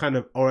 you're kind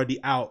of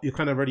already out, you're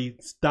kind of already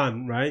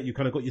done, right? You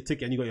kind of got your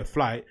ticket and you got your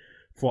flight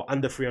for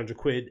under 300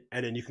 quid,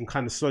 and then you can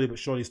kind of slowly but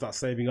surely start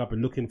saving up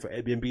and looking for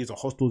Airbnbs or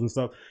hostels and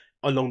stuff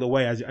along the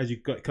way as you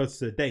get closer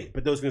to the date.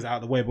 But those things are out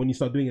of the way. But when you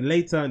start doing it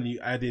later and you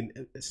add in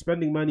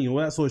spending money and all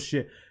that sort of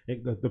shit,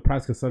 the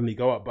price can suddenly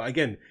go up. But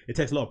again, it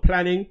takes a lot of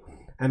planning.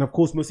 And of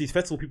course, most of these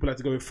festival people like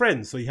to go with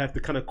friends, so you have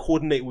to kind of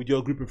coordinate with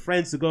your group of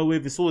friends to go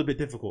with. It's all a bit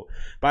difficult.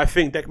 But I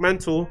think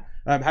Dekmantel,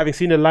 having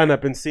seen the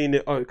lineup and seen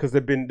it, because they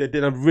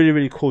did a really,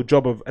 really cool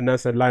job of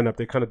announcing the lineup.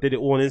 They kind of did it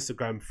all on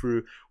Instagram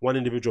through one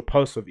individual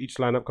post of each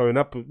lineup going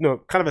up.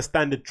 Kind of a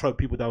standard trope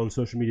people that are on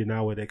social media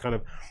now, where they kind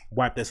of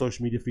wipe their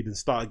social media feed and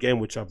start again,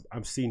 which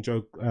I've seen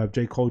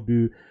J. Cole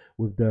do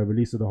with the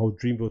release of the whole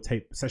Dreamville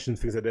tape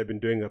sessions things that they've been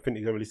doing. I think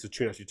they're going to release a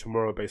tune actually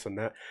tomorrow based on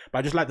that. But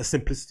I just like the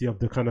simplicity of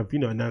the kind of,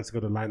 announcing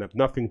of the lineup.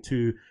 Nothing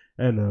too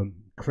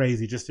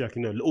crazy, just like,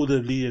 all the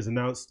leaders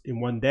announced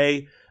in one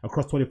day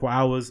across 24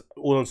 hours,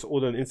 all on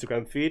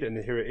Instagram feed. And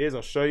here it is,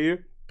 I'll show you.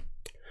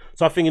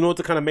 So I think in order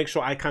to kind of make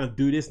sure I kind of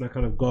do this and I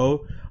kind of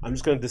go, I'm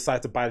just going to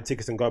decide to buy the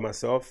tickets and go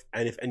myself.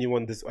 And if any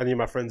of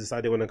my friends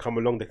decide they want to come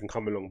along, they can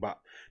come along. But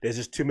there's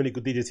just too many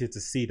good DJs here to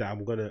see that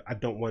I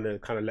don't want to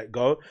kind of let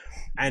go.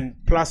 And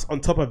plus,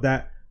 on top of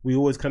that, we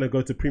always kind of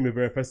go to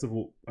Primavera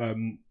Festival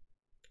during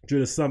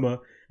the summer.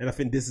 And I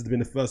think this has been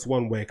the first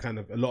one where kind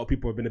of a lot of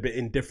people have been a bit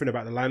indifferent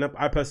about the lineup.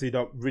 I personally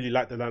don't really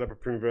like the lineup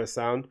of Primavera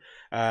Sound,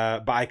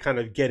 but I kind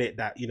of get it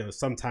that, you know,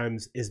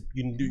 sometimes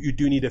you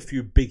do need a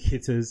few big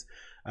hitters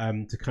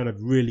to kind of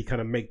really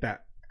kind of make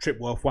that trip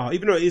worthwhile,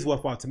 even though it is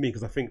worthwhile to me,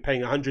 because I think paying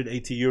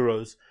 180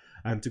 euros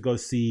to go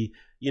see,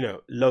 you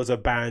know, loads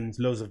of bands,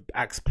 loads of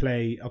acts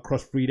play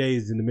across 3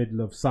 days in the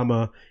middle of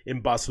summer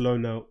in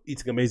Barcelona,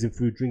 eating amazing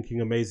food,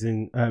 drinking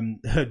amazingly,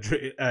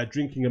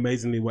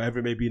 whatever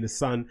it may be in the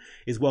sun,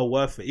 is well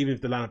worth it, even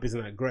if the lineup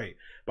isn't that great.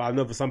 But I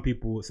know for some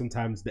people,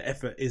 sometimes the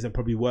effort isn't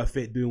probably worth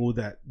it, doing all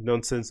that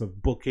nonsense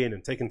of booking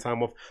and taking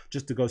time off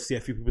just to go see a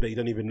few people that you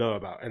don't even know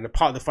about. And the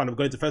part of the fun of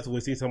going to festival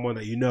is seeing someone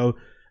that you know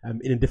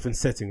in a different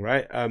setting,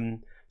 right?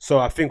 So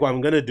I think what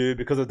I'm going to do,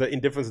 because of the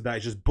indifference of that,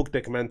 is just book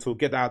Dekmantel,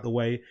 get that out of the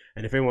way.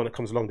 And if anyone that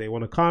comes along, they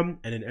want to come.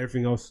 And then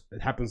everything else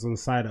that happens on the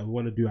side that we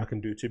want to do, I can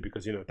do too.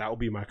 Because, you know, that will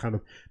be my kind of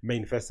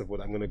main festival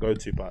that I'm going to go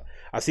to. But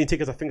I've seen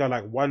tickets, I think, are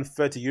like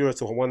 130 euros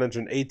to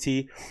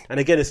 180. And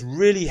again, it's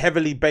really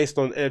heavily based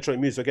on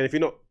electronic music. Again, if you're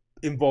not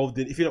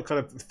if you're not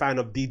kind of a fan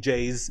of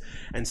DJs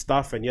and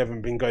stuff, and you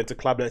haven't been going to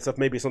club and stuff,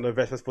 maybe it's not the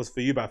best festivals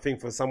for you. But I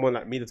think for someone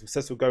like me that's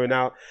obsessed with going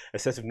out,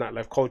 obsessed with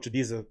nightlife culture,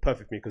 these are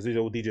perfect for me, because these are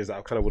all DJs that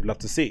I kind of would love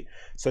to see.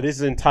 So this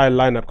is the entire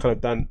lineup kind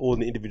of done all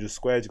in the individual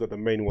squares. You've got the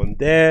main one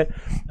there.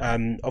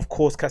 Of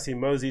course, Cassie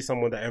Mosey,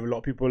 someone that a lot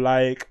of people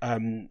like.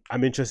 I'm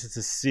interested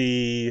to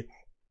see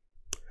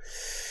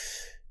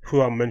who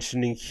I'm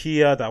mentioning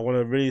here that I want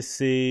to really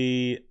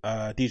see.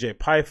 DJ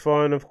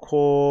Python, of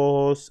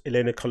course.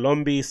 Elena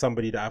Colombi,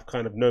 somebody that I've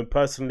kind of known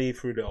personally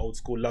through the old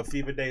school Love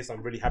Fever days. So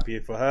I'm really happy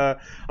for her.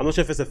 I'm not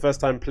sure if it's the first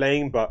time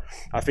playing, but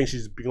I think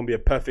she's going to be a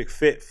perfect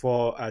fit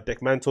for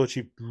Dekmantel.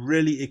 She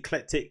really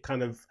eclectic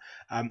kind of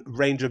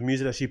range of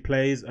music that she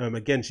plays.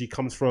 Again, she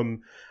comes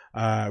from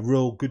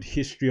real good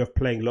history of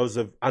playing loads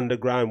of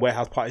underground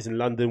warehouse parties in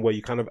London, where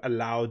you kind of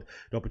allowed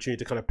the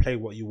opportunity to kind of play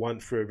what you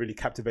want through a really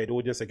captivated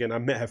audience. Again, I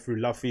met her through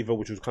Love Fever,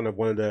 which was kind of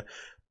one of the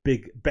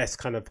best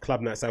kind of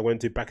club nights I went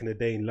to back in the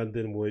day in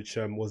London, which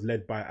was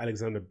led by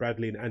Alexander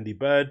Bradley and Andy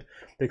Bird.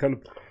 They kind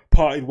of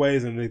parted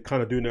ways and they're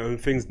kind of doing their own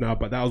things now,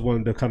 but that was one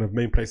of the kind of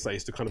main places I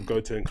used to kind of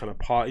go to and kind of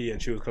party,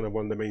 and she was kind of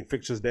one of the main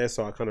fixtures there,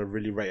 so I kind of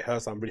really rate her.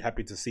 So I'm really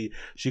happy to see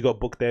she got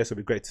booked there, so it'd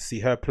be great to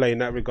see her play in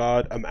that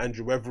regard.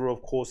 Andrew Weatherall,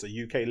 of course, a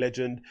UK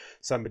legend,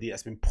 somebody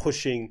that's been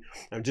pushing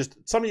and just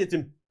somebody that's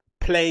been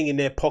playing in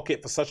their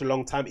pocket for such a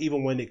long time,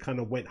 even when it kind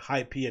of went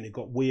hypey and it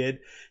got weird.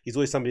 He's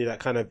always somebody that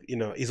kind of, you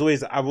know,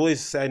 I've always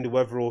said Andy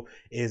Weatherall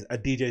is a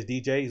DJ's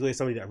DJ. He's always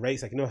somebody that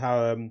rates, like, you know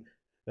how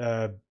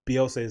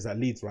Bielsa is at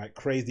Leeds, right?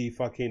 Crazy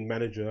fucking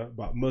manager,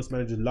 but most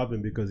managers love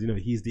him because, you know,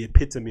 he's the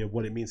epitome of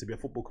what it means to be a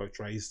football coach,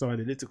 right? He's so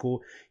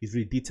analytical, he's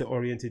really detail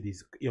oriented,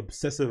 he's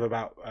obsessive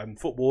about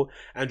football.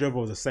 Andrew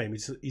Weatherall was the same.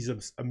 He's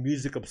a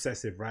music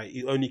obsessive, right?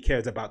 He only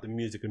cares about the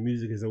music, and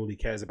music is all he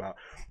cares about.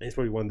 And he's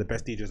probably one of the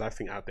best DJs I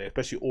think out there,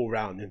 especially all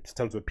round in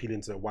terms of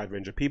appealing to a wide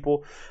range of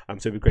people. So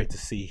it'd be great to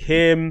see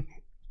him.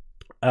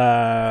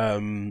 We're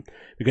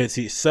going to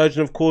see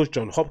Surgeon, of course.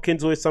 John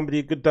Hopkins, always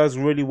somebody who does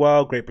really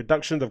well, great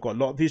productions. I've got a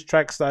lot of his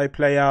tracks that I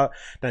play out.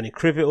 Danny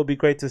Crivet will be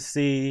great to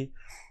see.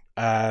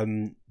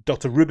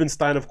 Dr.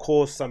 Rubenstein, of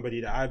course,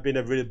 somebody that I've been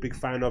a really big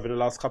fan of in the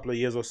last couple of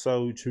years or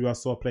so, who I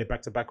saw play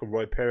back to back with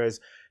Roy Perez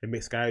in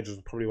Mixed Garage, was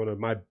probably one of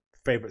my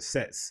favorite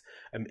sets,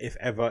 if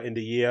ever, in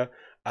the year.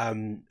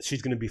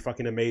 She's gonna be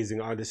fucking amazing.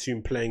 I'd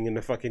assume playing in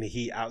the fucking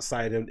heat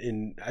outside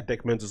in at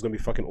Dekmantel is gonna be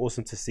fucking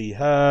awesome to see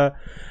her.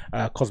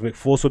 Cosmic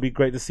Force will be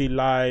great to see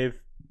live.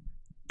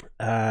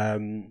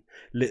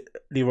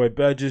 Leroy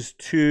Burgess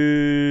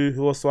too,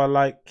 who also I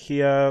like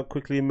here,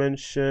 quickly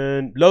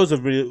mention. Loads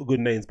of really good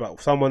names,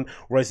 but someone,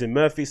 Royce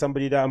Murphy,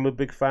 somebody that I'm a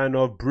big fan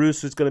of.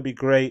 Bruce is going to be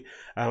great.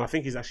 I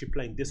think he's actually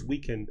playing this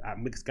weekend at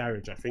Mixed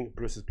Garage. I think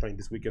Bruce is playing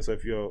this weekend, so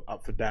if you're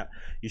up for that,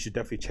 you should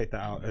definitely check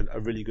that out. A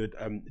really good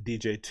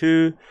DJ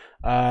too.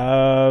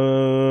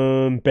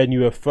 Ben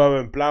UFO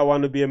and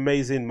Blauwan will be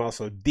amazing.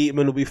 Marcel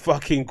Dietman will be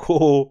fucking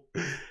cool.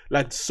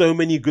 Like, so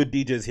many good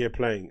DJs here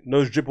playing.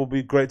 Nose Drip will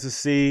be great to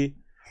see.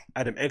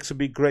 Adam X would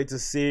be great to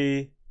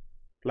see.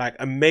 Like,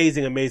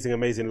 amazing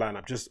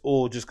lineup.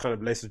 Just kind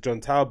of laced with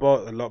John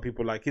Talbot. A lot of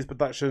people like his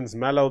productions.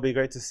 Mallow will be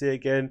great to see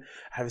again.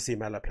 I haven't seen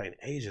Mallow play in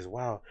ages.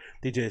 Wow.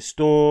 DJ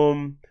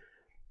Storm.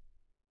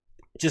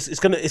 It's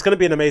gonna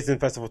be an amazing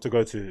festival to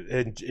go to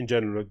in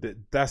general.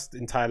 That's the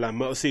entire line.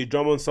 Motor City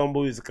Drum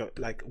Ensemble is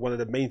like one of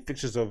the main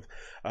fixtures of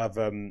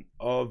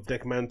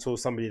Dekmantel.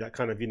 Somebody that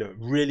kind of, you know,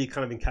 really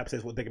kind of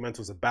encapsulates what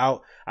Dekmantel's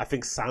about. I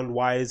think sound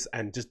wise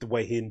and just the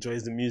way he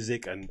enjoys the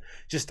music, and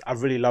just I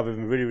really love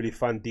him. Really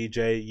fun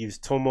DJ. Yves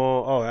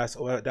Tomo. Oh,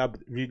 that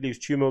Yves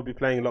Tumo will be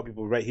playing. A lot of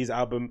people rate his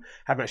album.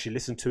 Haven't actually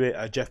listened to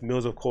it. Jeff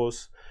Mills, of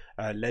course.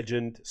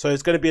 legend. So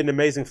it's going to be an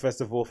amazing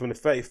festival from the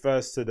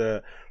 31st to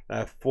the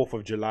 4th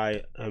of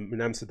July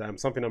in Amsterdam.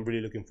 Something I'm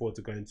really looking forward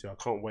to going to. I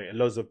can't wait. And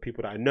loads of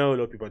people that I know, a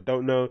lot of people I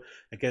don't know.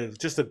 Again, it's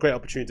just a great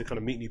opportunity to kind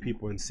of meet new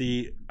people and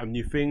see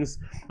new things.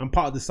 I'm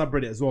part of the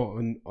subreddit as well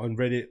on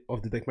Reddit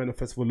of the Dekmantel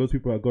Festival. Loads of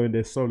people are going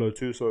there solo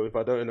too. So if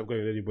I don't end up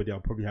going with anybody, I'll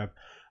probably have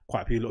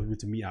quite a lot of people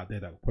to meet out there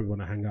that probably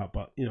want to hang out.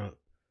 But, you know,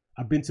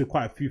 I've been to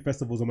quite a few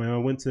festivals on my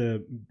own. I went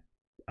to,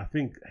 I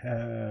think,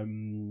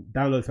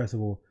 Download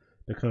Festival,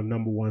 the kind of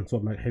 #1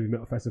 sort of like heavy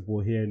metal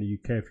festival here in the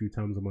UK a few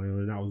times on my own,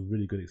 and that was a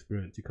really good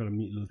experience. You kind of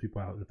meet those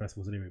people out in the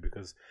festivals anyway,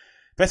 because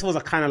festivals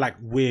are kind of like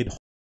weird.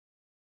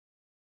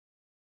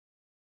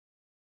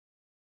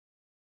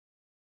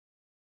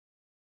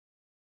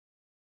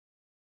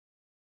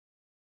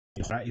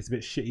 Right? It's a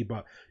bit shitty,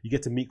 but you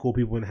get to meet cool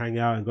people and hang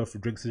out and go for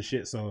drinks and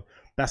shit. So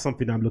that's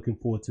something I'm looking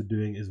forward to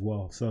doing as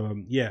well. So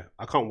yeah,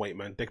 I can't wait,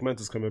 man.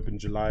 Dekmantel's coming up in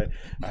July.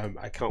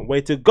 I can't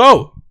wait to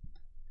go.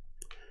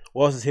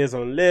 What else is here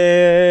on list?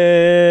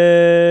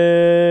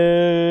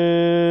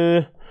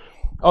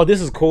 Oh, this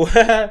is cool.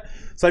 So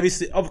have you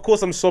seen, of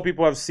course, I'm sure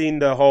people have seen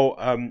the whole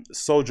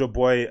Soulja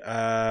Boy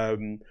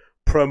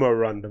promo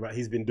run that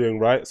he's been doing,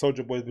 right?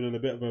 Soulja Boy's been on a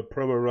bit of a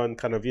promo run,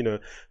 kind of, you know,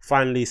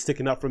 finally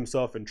sticking up for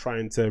himself and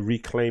trying to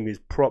reclaim his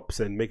props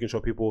and making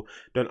sure people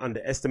don't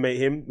underestimate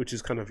him, which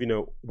is kind of, you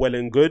know, well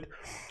and good.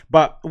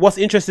 But what's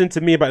interesting to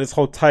me about this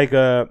whole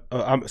Soulja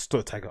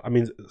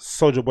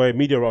Boy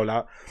media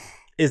rollout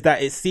is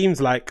that it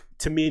seems like,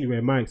 to me anyway,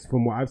 Mike,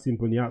 from what I've seen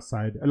from the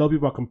outside, a lot of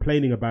people are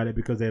complaining about it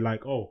because they're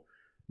like, oh,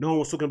 no one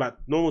was talking about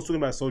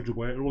Soulja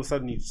Boy, and all of a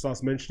sudden he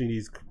starts mentioning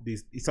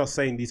he starts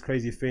saying these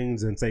crazy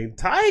things and saying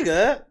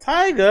Tiger.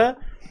 All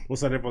of a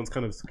sudden everyone's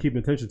kind of keeping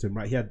attention to him,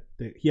 right? He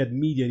had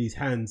media in his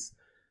hands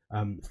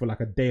for like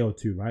a day or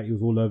two, right? He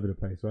was all over the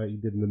place, right? He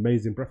did an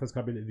amazing Breakfast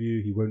Club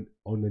interview. He went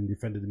on and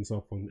defended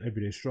himself on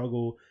Everyday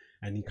Struggle,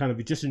 and he kind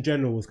of just in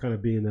general was kind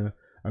of being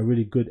a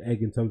really good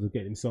egg in terms of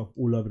getting himself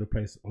all over the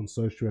place on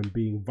social and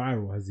being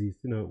viral, as he's,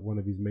 you know, one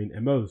of his main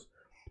MOs.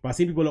 But I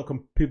see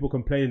people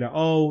complaining that,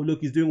 oh,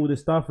 look, he's doing all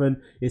this stuff, and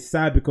it's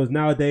sad because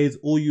nowadays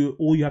all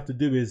you have to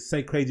do is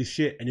say crazy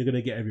shit and you're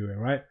gonna get everywhere,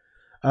 right?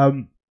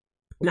 And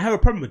I have a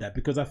problem with that,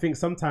 because I think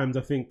sometimes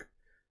I think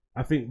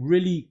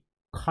really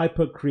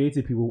hyper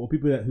creative people, or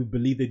people who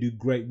believe they do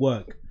great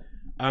work,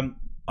 are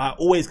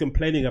always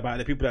complaining about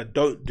the people who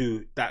don't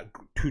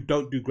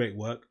do great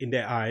work in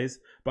their eyes,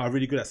 but are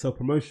really good at self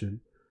promotion.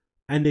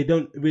 And they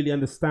don't really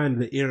understand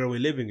the era we're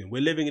living in.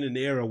 We're living in an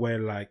era where,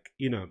 like,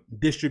 you know,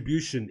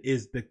 distribution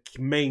is the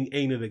main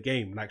aim of the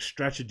game, like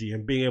strategy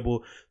and being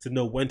able to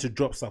know when to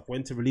drop stuff,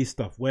 when to release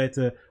stuff,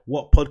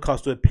 what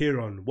podcast to appear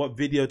on, what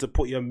video to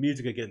put your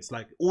music against.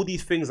 Like, all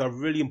these things are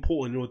really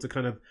important in order to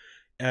kind of,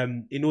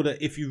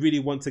 if you really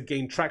want to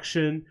gain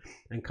traction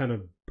and kind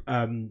of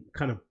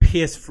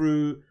pierce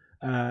through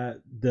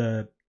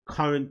the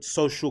current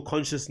social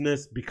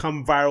consciousness,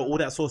 become viral, all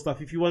that sort of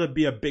stuff. If you want to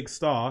be a big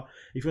star,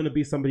 if you want to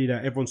be somebody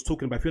that everyone's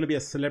talking about, if you want to be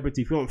a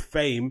celebrity, if you want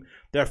fame,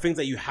 there are things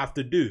that you have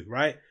to do,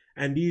 right?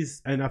 And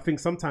I think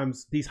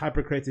sometimes these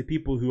hyper creative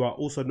people who are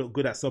also not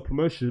good at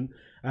self-promotion,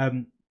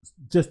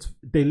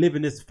 they live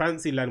in this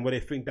fancy land where they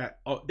think that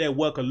their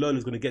work alone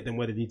is going to get them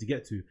where they need to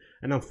get to.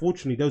 And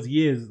unfortunately, those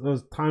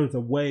times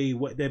are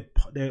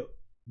they're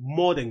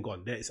more than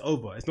gone. It's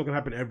over. It's not going to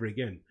happen ever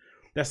again.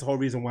 That's the whole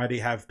reason why they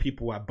have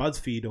people at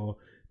BuzzFeed or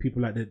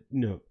people like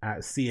at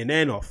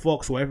CNN or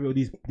Fox, or whatever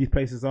these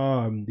places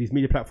are, these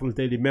media platforms,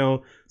 Daily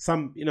Mail,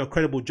 some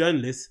credible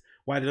journalists.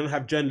 Why they don't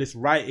have journalists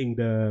writing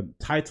the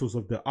titles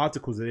of the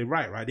articles that they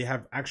write, right? They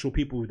have actual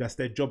people that's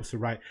their jobs to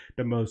write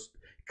the most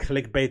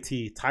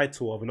clickbaity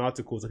title of an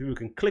article so people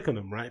can click on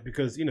them, right?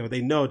 Because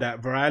they know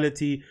that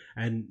virality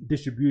and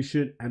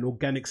distribution and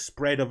organic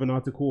spread of an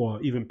article, or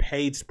even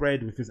paid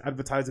spread with its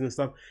advertising and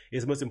stuff,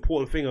 is the most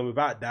important thing, and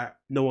without that,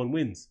 no one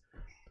wins.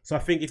 So I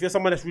think if you're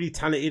someone that's really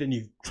talented and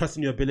you trust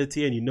in your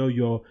ability and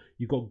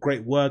you've got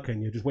great work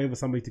and you're just waiting for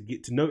somebody to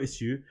get to notice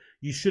you,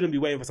 you shouldn't be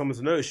waiting for someone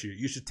to notice you.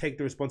 You should take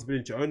the responsibility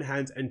into your own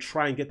hands and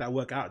try and get that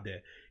work out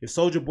there. If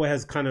Soulja Boy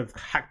has kind of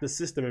hacked the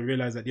system and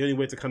realized that the only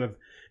way to kind of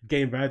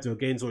gain value or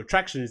gain sort of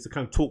traction is to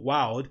kind of talk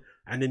wild,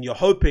 and then you're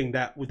hoping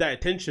that with that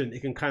attention, it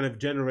can kind of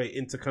generate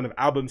into kind of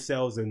album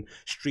sales and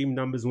stream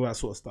numbers and all that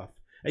sort of stuff.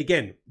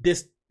 Again,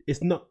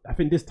 I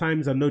think these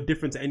times are no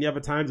different to any other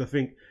times. I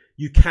think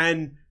you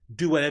can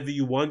do whatever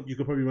you want. You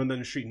could probably run down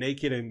the street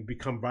naked and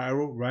become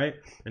viral, right?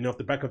 And off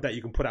the back of that,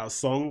 you can put out a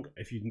song.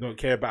 If you don't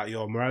care about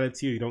your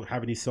morality, or you don't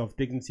have any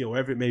self-dignity, or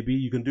whatever it may be,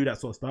 you can do that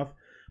sort of stuff.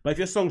 But if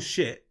your song's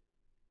shit,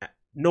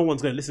 no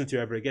one's going to listen to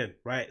you ever again,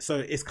 right? So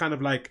it's kind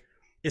of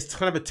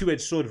a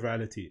two-edged sword of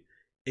reality.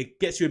 It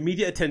gets you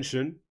immediate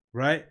attention,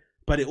 right?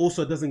 But it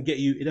also doesn't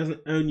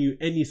earn you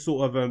any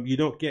sort of, you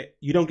don't get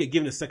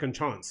given a second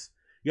chance.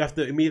 You have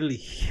to immediately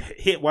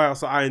hit while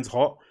the iron's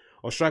hot,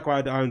 or strike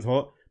while the iron's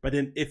hot. But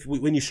then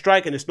when you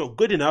strike and it's not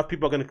good enough,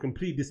 people are going to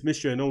completely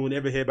dismiss you and no one will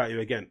ever hear about you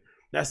again.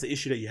 That's the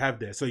issue that you have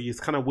there. So it's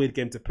kind of a weird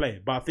game to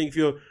play. But I think if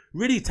you're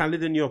really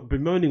talented and you're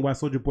bemoaning why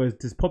Soulja Boy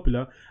is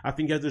popular, I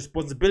think you have the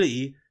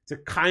responsibility to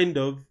kind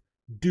of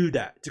do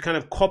that, to kind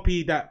of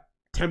copy that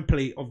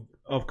template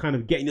of kind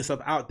of getting yourself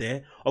out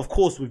there. Of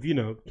course, with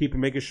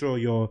making sure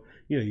you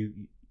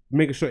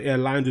making sure it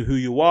aligns with who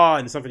you are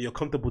and it's something you're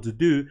comfortable to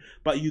do.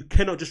 But you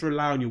cannot just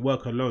rely on your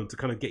work alone to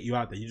kind of get you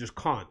out there. You just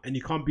can't, and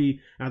you can't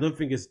be. And I don't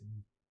think it's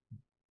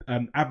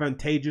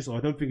advantageous, or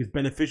I don't think it's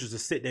beneficial to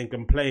sit there and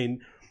complain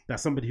that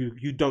somebody who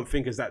you don't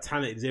think is that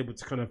talented is able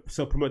to kind of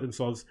self-promote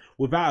themselves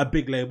without a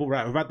big label,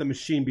 right? Without the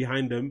machine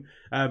behind them,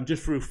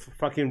 just through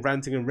fucking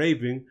ranting and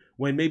raving,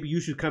 when maybe you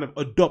should kind of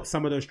adopt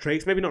some of those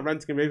traits. Maybe not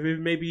ranting and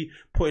raving, maybe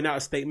putting out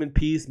a statement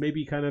piece,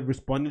 maybe kind of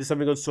responding to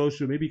something on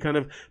social, maybe kind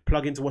of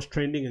plug into what's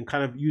trending and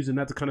kind of using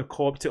that to kind of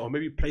co-opt it, or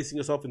maybe placing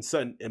yourself in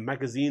certain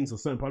magazines or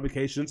certain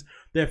publications.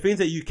 There are things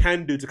that you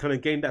can do to kind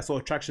of gain that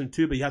sort of traction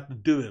too, but you have to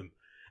do them.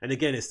 And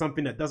again, it's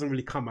something that doesn't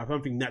really come, I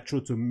don't think,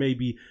 natural to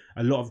maybe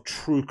a lot of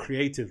true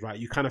creatives, right?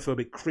 You kind of feel a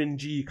bit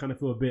cringy, you kind of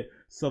feel a bit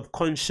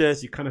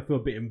self-conscious, you kind of feel a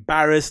bit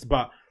embarrassed.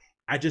 But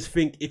I just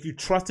think if you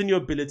trust in your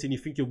ability and you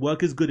think your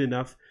work is good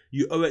enough,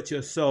 you owe it to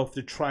yourself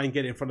to try and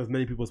get it in front of as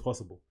many people as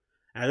possible.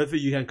 And I don't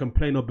think you can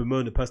complain or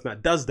bemoan the person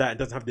that does that and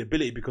doesn't have the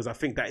ability, because I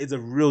think that is a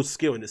real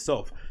skill in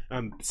itself.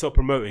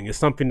 Self-promoting is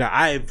something that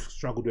I've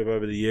struggled with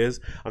over the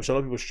years. I'm sure a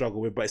lot of people struggle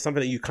with, but it's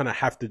something that you kind of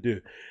have to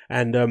do.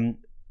 And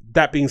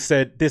that being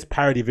said, this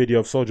parody video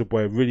of Soulja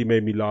Boy really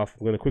made me laugh.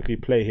 I'm going to quickly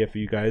play here for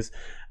you guys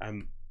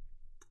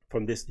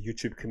from this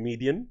YouTube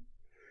comedian.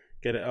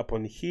 Get it up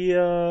on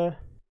here.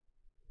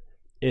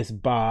 It's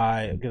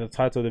by, get the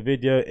title of the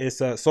video.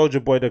 It's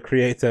Soulja Boy, the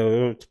creator.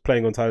 We're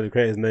playing on title, the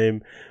creator's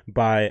name,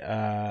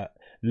 by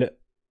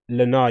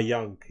Lenar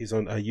Young. He's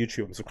on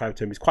YouTube. I'm subscribed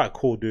to him. He's quite a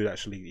cool dude,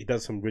 actually. He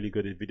does some really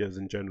good videos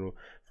in general.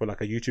 For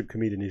like a YouTube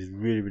comedian, he's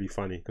really, really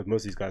funny, because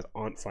most of these guys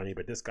aren't funny,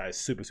 but this guy is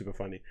super, super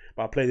funny.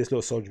 But I'll play this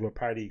little Soulja Boy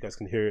parody. You guys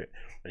can hear it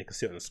and you can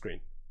see it on the screen.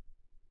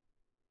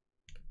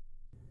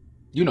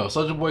 You know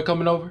Soulja Boy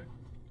coming over?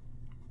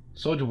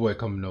 Soulja Boy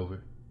coming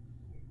over.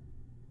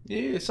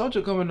 Yeah,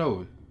 Soulja coming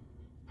over.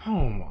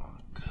 Oh my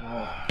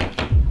God.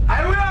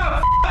 Hey, what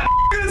up?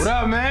 What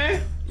up,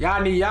 man?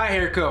 Y'all need y'all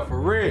haircut for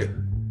real.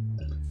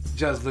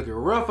 Just looking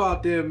rough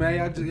out there, man.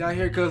 Y'all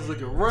haircuts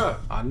looking rough.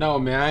 I know,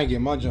 man. I ain't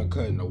get my junk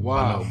cut in a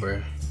while. I know,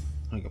 bro.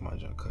 I ain't get my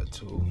junk cut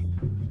too.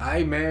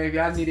 Hey, man, if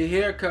y'all need a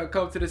haircut,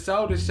 come to the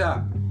Soulja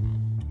shop.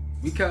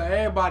 We cut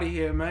everybody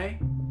here, man.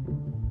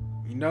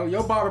 You know,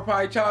 your barber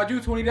probably charge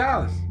you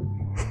 $20.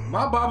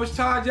 My barbers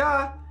charge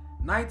y'all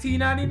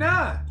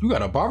 $19.99. You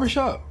got a barber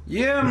shop?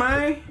 Yeah,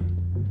 man.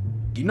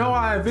 You know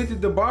I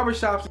invented the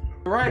barbershops,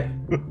 right?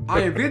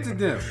 I invented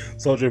them.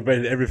 Soulja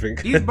invented everything.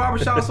 These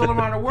barbershops all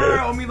around the world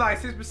owe me like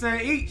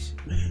 6% each.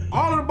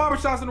 All of the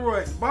barbershops in the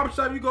world.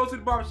 Barbershop you go to,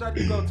 the barbershop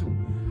you go to,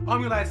 owe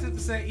me like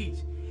 6% each.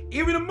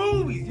 Even the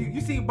movies,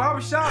 you see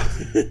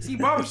barbershops, see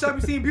barbershop,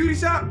 you see beauty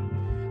shop,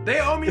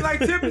 they owe me like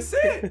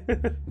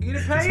 10%. You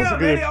didn't pay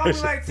up, man. They owe me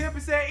like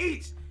 10%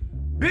 each.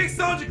 Big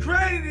Soulja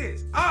created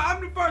this.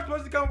 I'm the first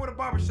person to come with a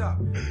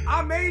barbershop.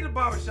 I made the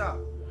barbershop.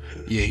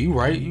 Yeah, you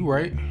right, you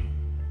right.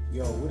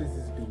 Yo, what is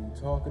this dude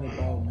talking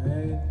about,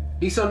 man?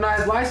 These some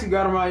nice lights you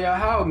got around your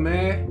house,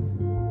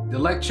 man. The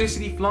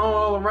electricity flowing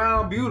all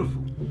around,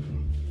 beautiful.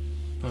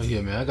 Oh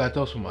yeah, man, I got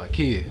those for my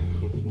kid.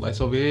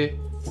 Lights over here,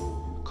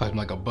 cost me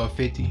like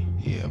 $1.50.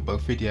 Yeah, $1.50 out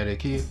of that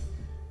kid.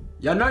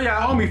 Y'all know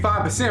y'all owe me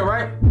 5%,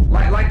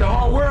 right? Like the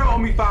whole world owe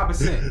me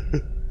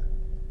 5%.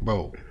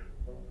 Bro,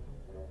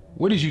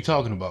 what is you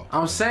talking about?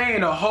 I'm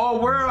saying the whole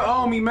world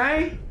owe me,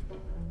 man.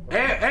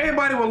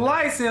 Everybody with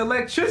lights and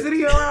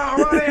electricity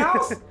around their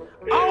house.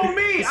 On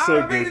me, So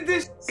I invented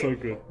this shit. So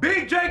good.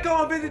 Big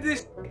Draco invented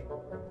this shit.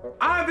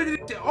 I invented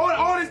this shit.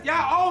 All this,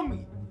 y'all owe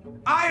me.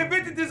 I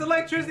invented this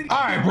electricity. All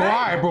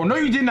right, bro. No,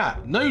 you did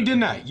not. No, you did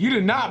not. You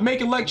did not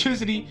make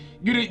electricity.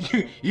 You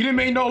didn't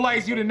make no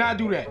lights. You did not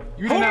do that.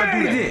 You did not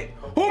do that.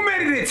 Who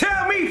made it?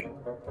 Tell me.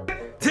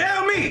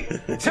 Tell me.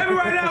 Tell me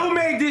right now who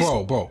made this.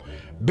 Bro.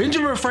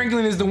 Benjamin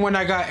Franklin is the one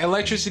that got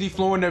electricity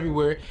flowing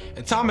everywhere,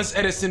 and Thomas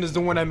Edison is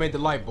the one that made the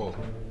light bulb.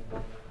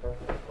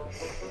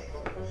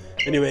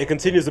 Anyway, it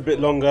continues a bit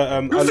longer.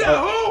 You said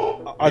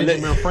who?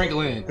 Benjamin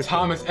Franklin.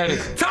 Thomas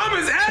Edison.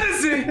 Thomas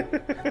Edison?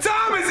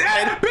 Thomas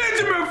Edison.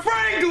 Benjamin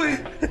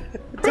Franklin.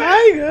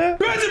 Tiger.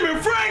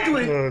 Benjamin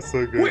Franklin. Oh,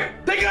 so good. Wait,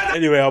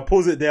 anyway, I'll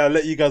pause it there. I'll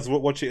let you guys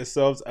watch it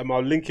yourselves.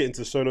 I'll link it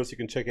into the show notes. You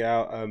can check it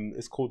out.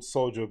 It's called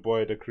Soulja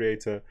Boy, the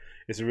creator.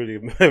 It's a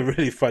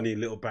really funny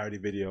little parody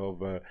video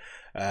of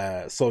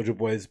Soulja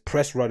Boy's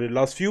press run in the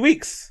last few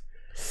weeks.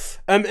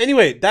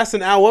 Anyway, that's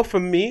an hour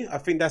from me. I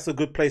think that's a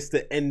good place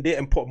to end it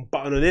and put a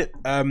button on it.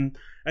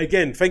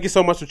 Again, thank you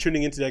so much for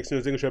tuning into the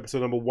Agostinho Zinga Show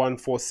episode number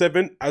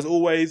 147. As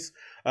always,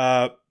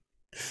 do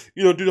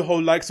the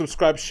whole like,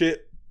 subscribe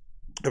shit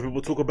that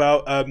people talk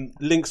about.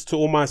 Links to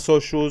all my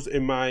socials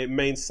in my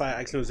main site,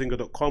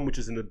 agostinhozinga.com, which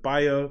is in the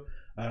bio.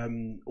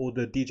 All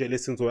the DJ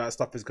listings, all that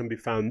stuff is going to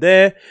be found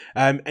there.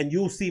 And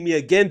you'll see me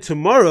again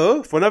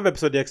tomorrow for another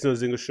episode of the Agostinho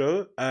Zinga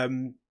Show.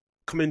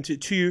 Coming to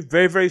you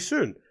very, very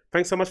soon.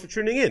 Thanks so much for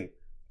tuning in.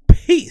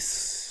 Peace.